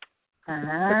 5:15.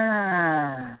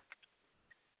 Ah,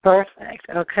 perfect.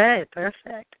 Okay,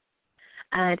 perfect.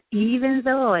 And even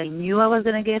though I knew I was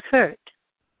going to get hurt,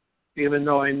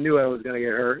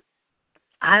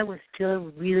 I was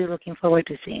still really looking forward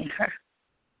to seeing her.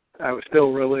 I was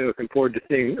still really looking forward to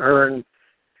seeing her, and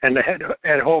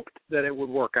had hoped that it would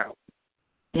work out.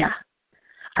 Yeah.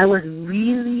 I was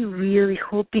really, really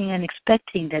hoping and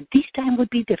expecting that this time would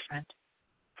be different.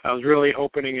 I was really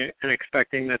hoping and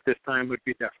expecting that this time would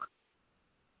be different.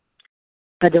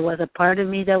 But there was a part of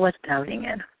me that was doubting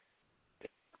it.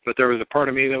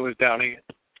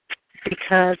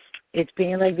 Because it's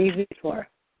been like this before.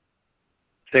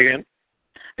 Say again?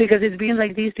 Because it's been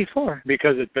like this before.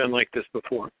 Because it's been like this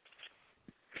before.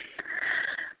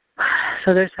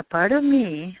 So there's a part of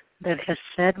me that has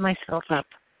set myself up.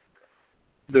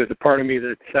 There's a part of me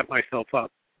that set myself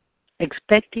up.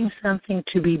 Expecting something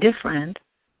to be different.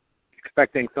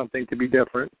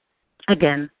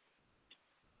 Again.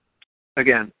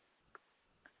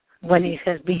 When it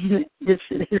has been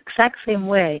the exact same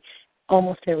way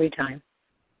almost every time.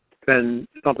 Been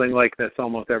something like this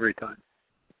almost every time.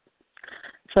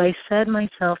 So I set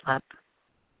myself up.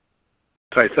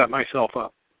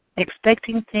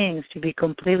 Expecting things to be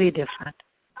completely different.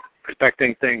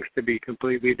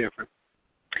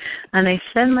 And I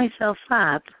set myself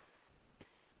up.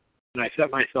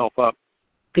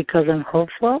 Because I'm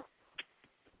hopeful.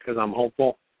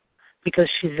 Because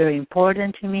she's very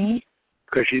important to me.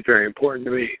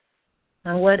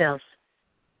 And what else?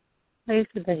 Why is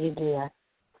it that you do that?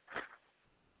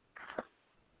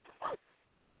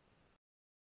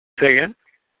 Say again?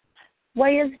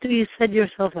 Why else do you set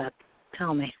yourself up?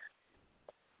 Tell me.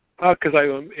 Because I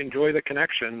enjoy the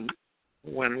connection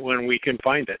when we can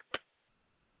find it.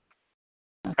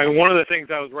 Okay. I mean, one of the things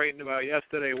I was writing about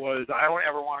yesterday was I don't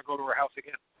ever want to go to her house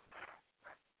again.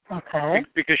 Okay.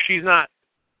 Because she's not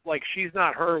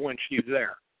her when she's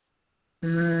there.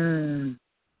 Mm.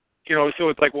 You know, so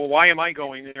it's like, well, why am I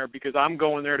going there? Because I'm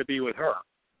going there to be with her.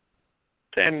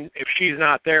 And if she's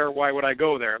not there, why would I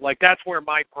go there? Like, that's where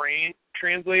my brain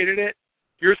translated it.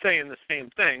 You're saying the same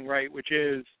thing, right? Which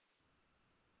is,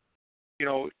 you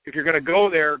know, if you're going to go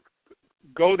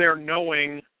there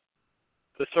knowing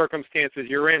the circumstances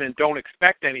you're in and don't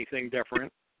expect anything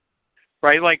different.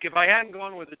 right? Like if I hadn't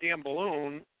gone with the damn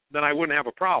balloon, then I wouldn't have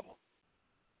a problem,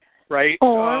 right?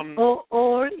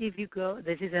 Or if you go,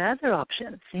 this is another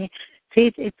option. See,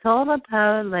 it's all about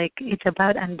it's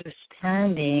about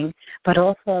understanding, but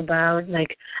also about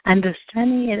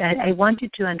understanding it. I want you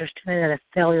to understand it at a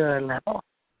cellular level.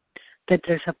 That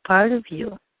there's a part of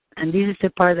you, and this is the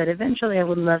part that eventually I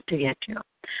would love to get to.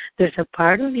 There's a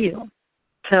part of you.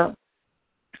 So,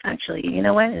 actually, you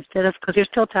know what? Instead of, because you're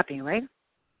still tapping, right?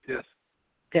 Yes.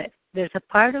 Good. There's a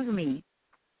part of me.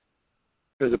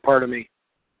 There's a part of me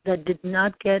that did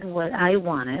not get what I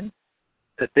wanted.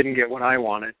 That didn't get what I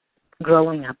wanted.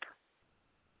 Growing up.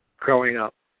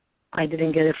 I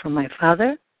didn't get it from my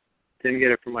father. Didn't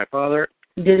get it from my father.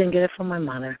 Didn't get it from my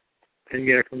mother. Didn't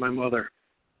get it from my mother.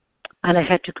 And I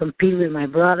had to compete with my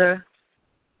brother.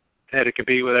 I had to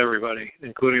compete with everybody,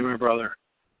 including my brother.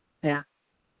 Yeah.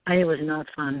 And it was not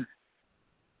fun.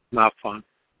 Not fun.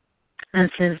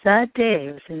 And since that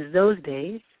day, since those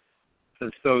days,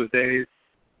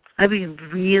 I've been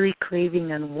really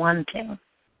craving and wanting.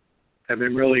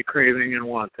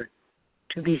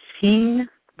 To be seen,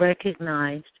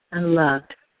 recognized, and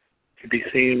loved. To be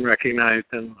seen, recognized,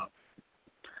 and loved.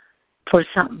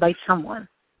 By someone.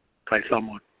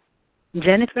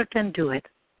 Jennifer can do it.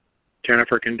 She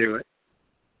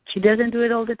doesn't do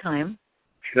it all the time.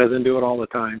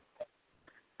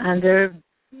 And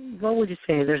what would you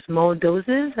say? There's more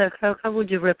doses? Or how would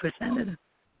you represent it?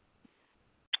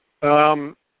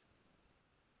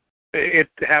 It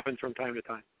happens from time to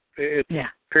time. It's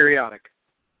periodic.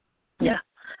 Yeah.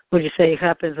 Would you say it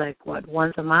happens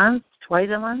once a month, twice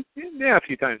a month? Yeah, a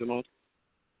few times a month.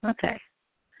 Okay.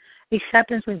 It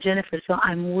happens with Jennifer, so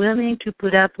I'm willing to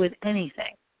put up with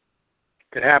anything.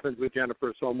 It happens with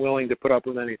Jennifer, so I'm willing to put up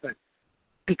with anything.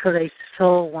 Because I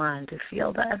so want to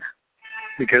feel that.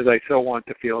 Because I so want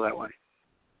to feel that way.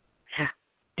 Yeah.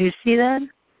 Do you see that?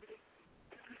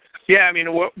 Yeah, I mean,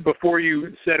 before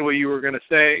you said what you were going to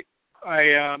say,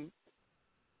 I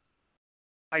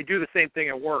do the same thing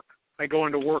at work. I go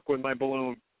into work with my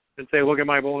balloon and say, look at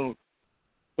my balloon.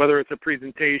 Whether it's a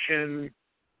presentation,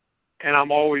 and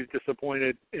I'm always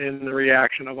disappointed in the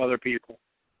reaction of other people.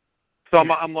 So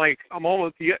I'm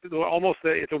almost,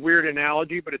 it's a weird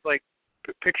analogy, but it's like,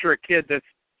 picture a kid that's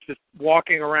just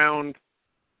walking around,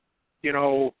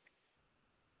 a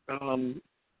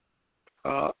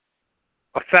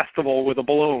festival with a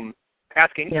balloon,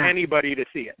 asking anybody to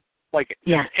see it.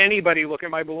 Anybody look at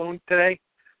my balloon today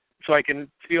so I can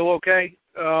feel okay?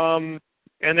 And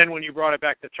then when you brought it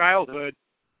back to childhood,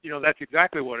 that's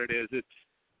exactly what it is. It's,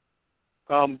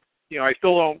 I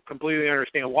still don't completely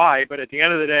understand why, but at the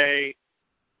end of the day,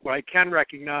 what I can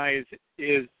recognize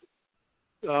is,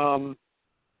 that's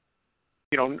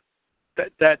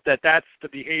the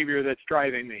behavior that's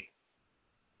driving me.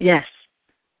 Yes.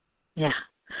 Yeah.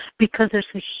 Because there's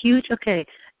a huge,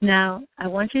 now I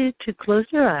want you to close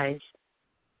your eyes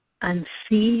and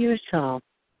see yourself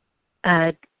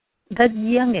at that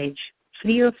young age,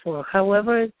 3 or 4,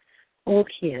 however old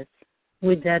he is,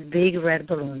 with that big red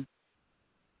balloon.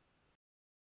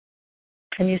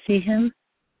 Can you see him?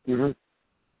 Mm-hmm.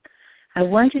 I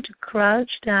want you to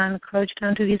crouch down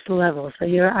to his level, so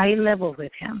you're eye level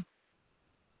with him.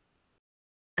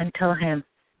 And tell him,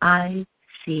 I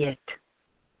see it.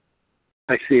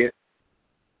 I see it.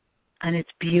 And it's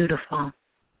beautiful.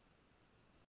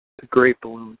 It's a great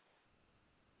balloon.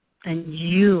 And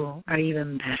you are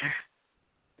even better.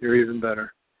 You're even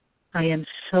better. I am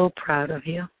so proud of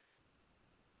you.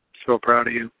 So proud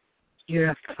of you. You're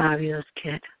a fabulous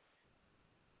kid.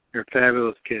 You're a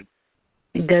fabulous kid.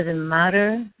 It doesn't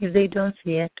matter if they don't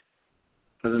see it.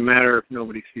 Doesn't matter if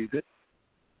nobody sees it.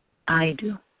 I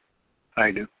do.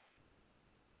 I do.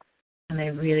 And I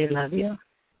really love you.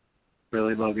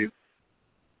 Really love you.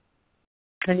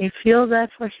 Can you feel that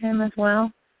for him as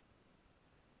well?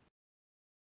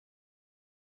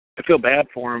 I feel bad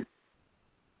for him.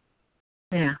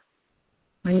 Yeah.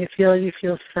 When you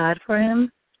feel sad for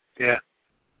him? Yeah.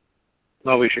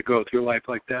 Nobody should go through life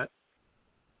like that.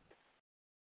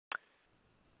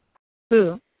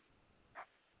 True.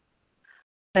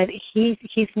 But he's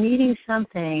needing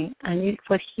something, and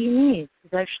what he needs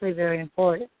is actually very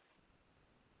important.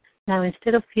 Now,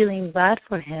 instead of feeling bad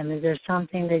for him, is there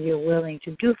something that you're willing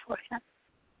to do for him?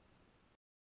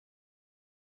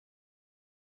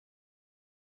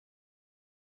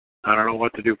 I don't know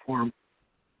what to do for him.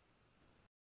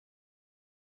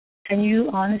 Can you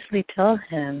honestly tell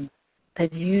him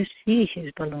that you see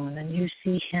his balloon and you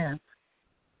see him?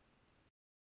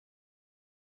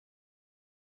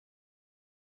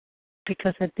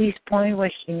 Because at this point,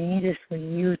 what he needs is for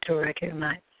you to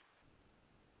recognize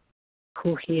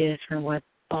who he is and what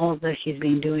all that he's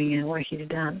been doing and what he's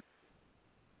done.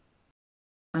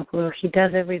 Well, he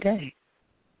does every day.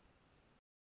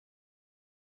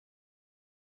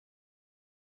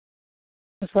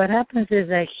 Because what happens is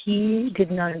that he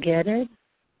did not get it,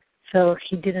 so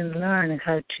he didn't learn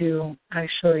how to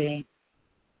actually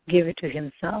give it to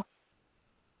himself.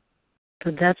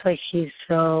 So that's why he's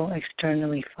so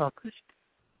externally focused.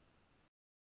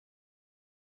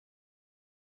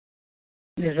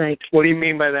 It's like, what do you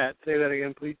mean by that? Say that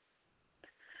again, please.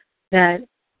 That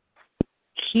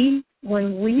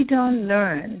when we don't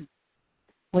learn,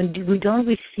 when we don't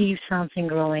receive something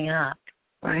growing up,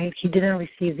 right? He didn't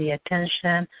receive the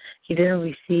attention. He didn't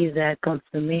receive that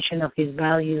confirmation of his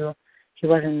value. He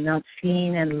wasn't not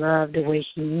seen and loved the way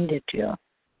he needed to.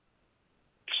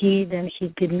 He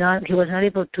was not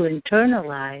able to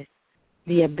internalize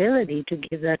the ability to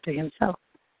give that to himself.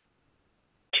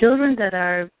 Children that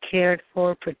are cared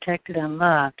for, protected, and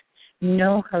loved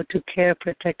know how to care,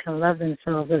 protect, and love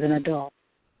themselves as an adult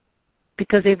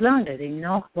because they've learned it. They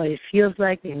know what it feels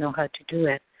like. They know how to do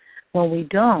it. When we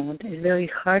don't, it's very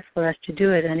hard for us to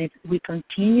do it, and if we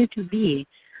continue to be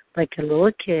like a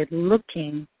little kid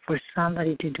looking for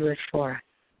somebody to do it for us.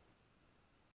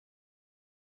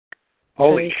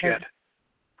 Holy shit.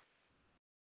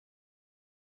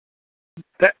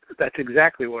 That's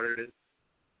exactly what it is.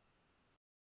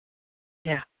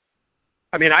 Yeah.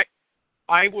 I mean,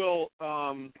 I will,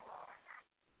 I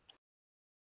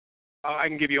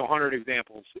can give you 100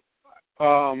 examples.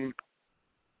 I'll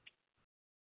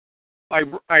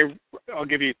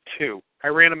give you two. I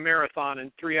ran a marathon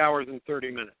in 3 hours and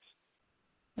 30 minutes.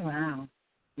 Wow.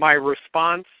 My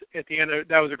response at the end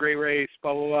that was a great race,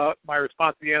 blah, blah, blah. My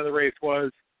response at the end of the race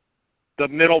was the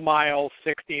middle mile,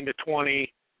 16 to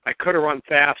 20. I could have run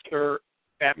faster.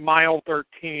 At mile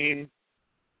 13,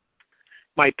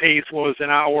 my pace was an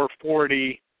hour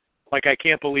 40. Like, I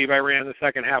can't believe I ran the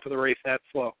second half of the race that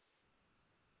slow.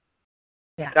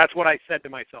 Yeah. That's what I said to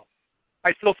myself.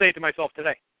 I still say it to myself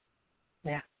today.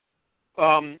 Yeah.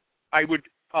 I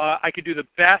could do the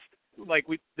best. Like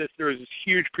there was this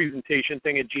huge presentation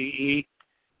thing at GE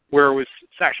where it was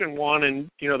session one, and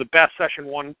the best session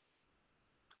one,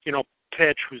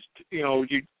 pitch was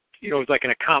it was like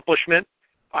an accomplishment.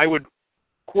 I would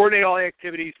coordinate all the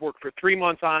activities, work for 3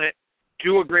 months on it,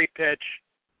 do a great pitch.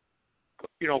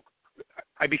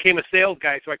 I became a sales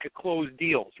guy so I could close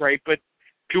deals, right? But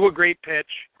do a great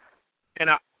pitch, and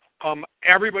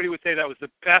everybody would say that was the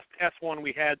best S1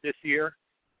 we had this year.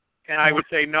 And I would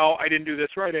say, no, I didn't do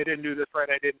this right, I didn't do this right,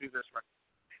 I didn't do this right.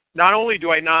 Not only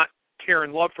do I not care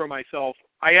and love for myself,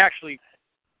 I actually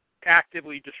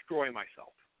actively destroy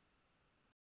myself.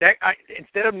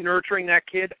 Instead of nurturing that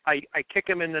kid, I kick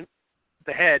him in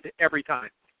the head every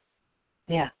time.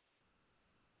 Yeah.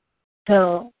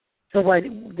 So what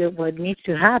needs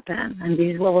to happen, and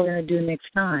this is what we're going to do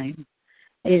next time,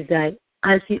 is that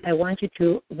I want you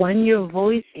to, when you're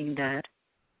voicing that,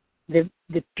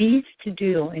 the piece to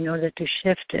do in order to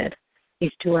shift it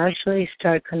is to actually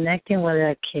start connecting with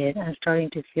that kid and starting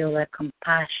to feel that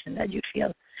compassion that you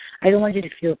feel. I don't want you to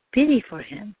feel pity for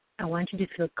him. I want you to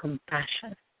feel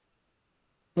compassion,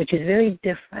 which is very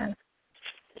different.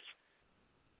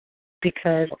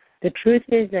 Because the truth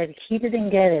is that he didn't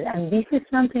get it, and this is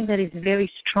something that is very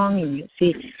strong in you.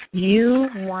 See, you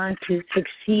want to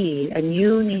succeed, and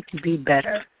you need to be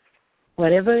better.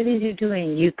 Whatever it is you're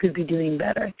doing, you could be doing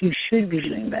better. You should be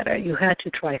doing better. You had to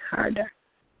try harder.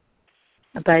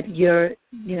 But your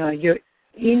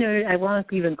inner, I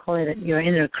won't even call it your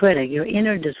inner critic, your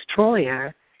inner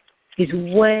destroyer is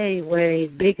way, way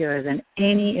bigger than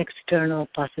any external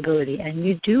possibility. And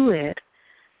you do it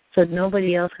so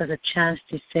nobody else has a chance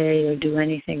to say or do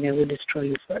anything that would destroy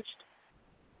you first.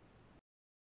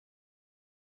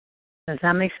 Does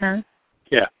that make sense?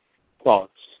 Yeah. Well,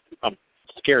 I'm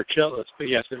scared shitless, but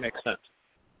yes, it makes sense.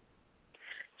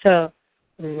 So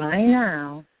right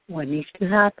now, what needs to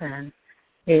happen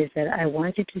is that I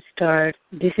want you to start,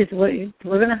 this is what,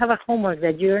 we're going to have a homework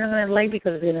that you're not going to like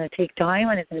because it's going to take time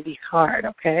and it's going to be hard,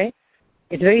 okay?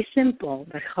 It's very simple,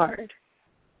 but hard.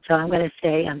 So I'm going to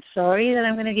say, I'm sorry that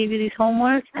I'm going to give you this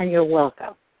homework, and you're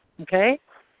welcome, okay?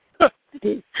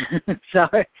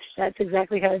 Sorry, that's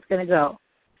exactly how it's going to go.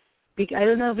 I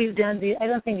don't know if we've done this, I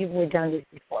don't think we've done this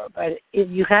before, but if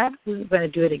you have, we're going to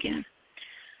do it again.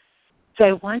 So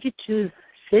I want you to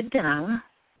sit down,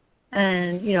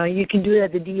 and, you can do it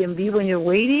at the DMV when you're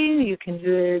waiting, you can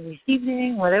do it this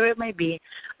evening, whatever it might be.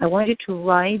 I want you to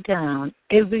write down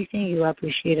everything you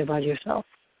appreciate about yourself.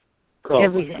 Oh,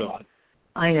 everything. God.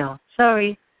 I know.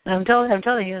 Sorry. I'm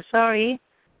telling you, sorry,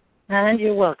 and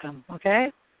you're welcome,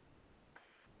 okay?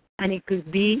 And it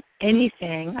could be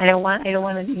anything. I don't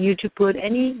want you to put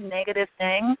any negative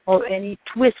thing or any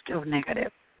twist of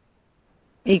negative.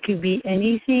 It could be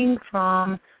anything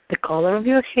from the color of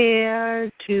your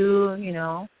hair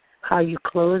to, how you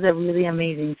close a really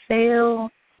amazing sale,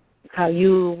 how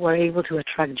you were able to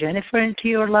attract Jennifer into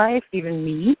your life, even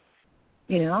me.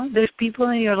 There's people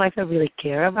in your life that really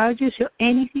care about you. So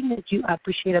anything that you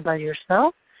appreciate about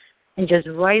yourself, and just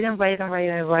write and write and write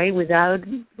and write without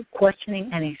questioning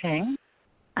anything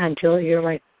until you're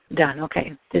like, done.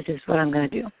 Okay, this is what I'm going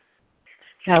to do.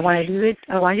 Now, I want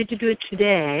you to do it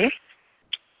today.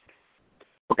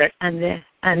 Okay. And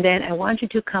then I want you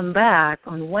to come back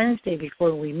on Wednesday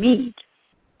before we meet,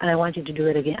 and I want you to do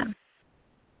it again.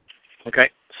 Okay.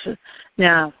 So,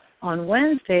 now, on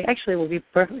Wednesday, actually,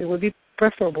 it would be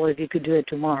preferable if you could do it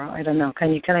tomorrow. I don't know.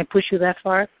 Can I push you that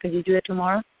far? Can you do it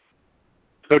tomorrow?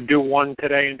 So do one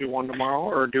today and do one tomorrow,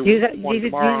 or do one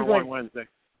tomorrow and one Wednesday?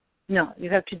 No, you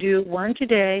have to do one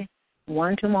today,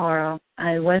 one tomorrow,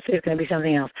 and Wednesday is going to be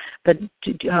something else. But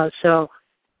so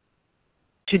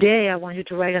today I want you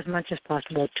to write as much as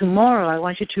possible. Tomorrow I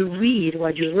want you to read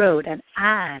what you wrote and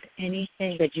add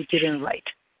anything that you didn't write.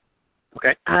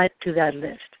 Okay. Add to that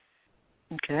list.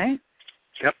 Okay?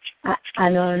 Yep.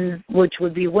 And on which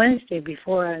would be Wednesday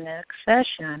before our next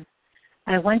session,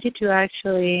 I want you to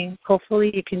actually, hopefully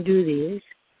you can do these,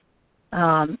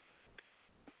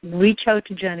 reach out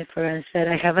to Jennifer and said,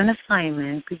 I have an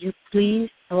assignment. Could you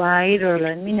please write or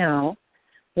let me know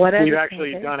what We've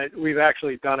actually done it. We've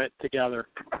actually done it together,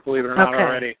 believe it or not,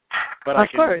 already. But of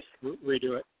course.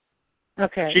 Redo it.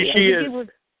 Okay. She is.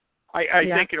 I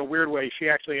think in a weird way she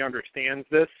actually understands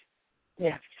this.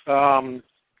 Yeah. So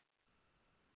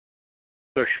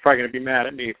she's probably going to be mad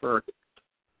at me for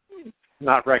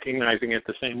not recognizing it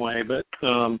the same way, but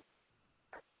go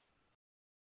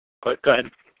ahead.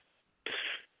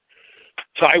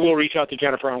 So I will reach out to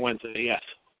Jennifer on Wednesday, yes.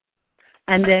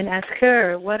 And then ask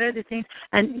her, what are the things,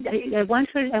 and I want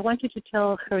you to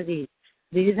tell her these.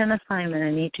 This is an assignment. I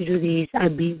need to do these.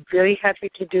 I'd be very happy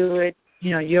to do it,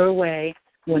 your way,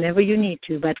 whenever you need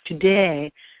to. But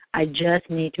today, I just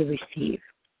need to receive.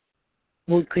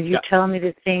 Could you tell me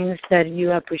the things that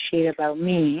you appreciate about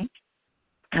me?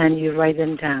 And you write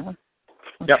them down.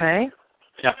 Okay?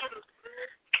 Yep.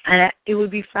 And it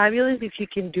would be fabulous if you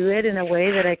can do it in a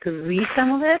way that I could read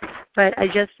some of it, but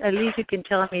at least you can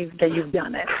tell me that you've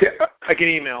done it. Yeah, I can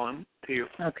email them to you.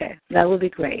 Okay, that would be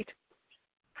great.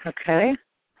 Okay?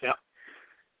 Yeah.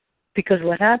 Because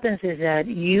what happens is that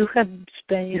you have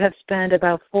spent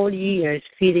about 40 years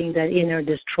feeding that inner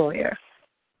destroyer.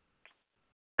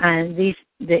 And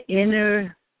the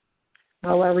inner,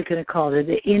 what are we going to call it?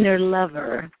 The inner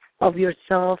lover of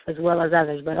yourself as well as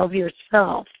others, but of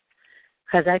yourself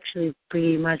has actually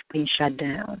pretty much been shut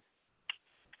down.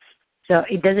 So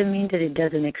it doesn't mean that it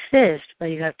doesn't exist, but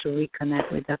you have to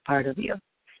reconnect with that part of you.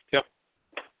 Yep.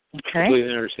 Okay?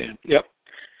 Completely understand. Yep.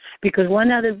 Because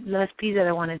one other last piece that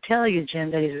I want to tell you,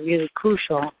 Jim, that is really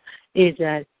crucial is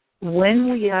that when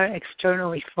we are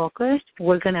externally focused,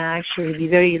 we're going to actually be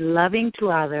very loving to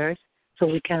others so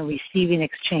we can receive in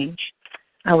exchange.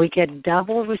 And we get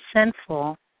double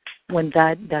resentful when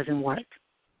that doesn't work.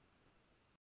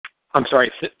 I'm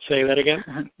sorry, say that again?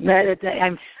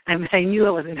 I knew I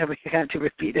wasn't ever going to have to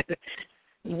repeat it.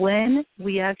 When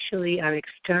we actually are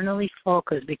externally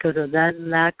focused because of that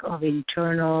lack of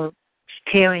internal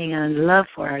caring and love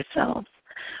for ourselves,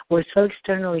 we're so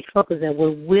externally focused that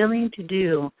we're willing to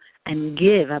do and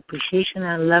give appreciation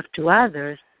and love to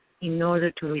others in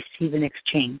order to receive an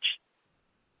exchange.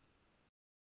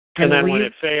 And then when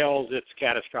it fails, it's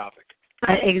catastrophic.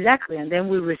 Exactly, and then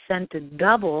we resent it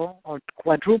double or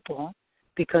quadruple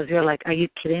because you're like, are you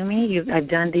kidding me? I've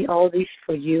done all this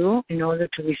for you in order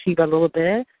to receive a little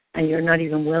bit, and you're not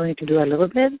even willing to do a little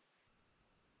bit?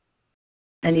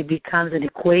 And it becomes an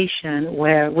equation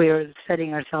where we're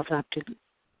setting ourselves up to.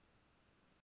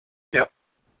 Yep.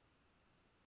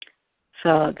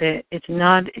 So it's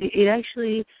not, it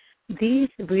actually, this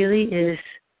really is,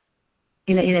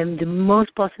 in the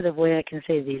most positive way I can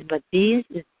say this, but this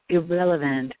is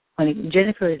irrelevant.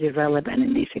 Jennifer is irrelevant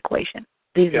in this equation.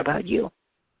 This is about you.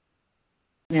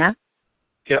 Yeah?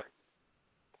 Yep.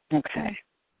 Okay.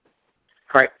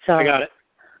 All right. So I got it.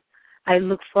 I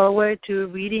look forward to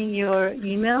reading your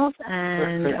emails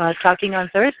and talking on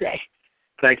Thursday.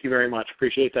 Thank you very much.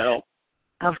 Appreciate the help.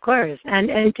 Of course.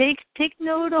 And take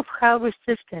note of how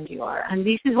resistant you are. And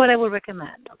this is what I would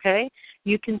recommend, okay?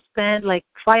 You can spend like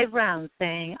 5 rounds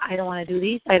saying, I don't want to do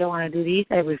this, I don't want to do this,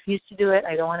 I refuse to do it,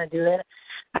 I don't want to do it,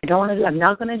 I'm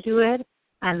not going to do it,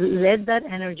 and let that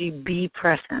energy be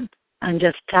present and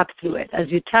just tap through it. As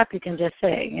you tap, you can just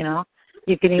say,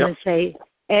 you can even say,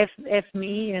 F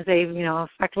me and say,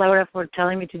 fuck Laura for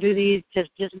telling me to do these.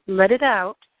 Just let it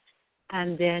out,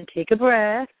 and then take a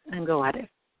breath and go at it.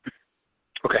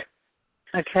 Okay.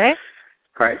 Okay?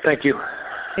 All right. Thank you.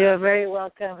 You're very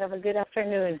welcome. Have a good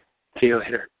afternoon. See you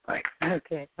later. Bye.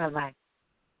 Okay. Bye-bye.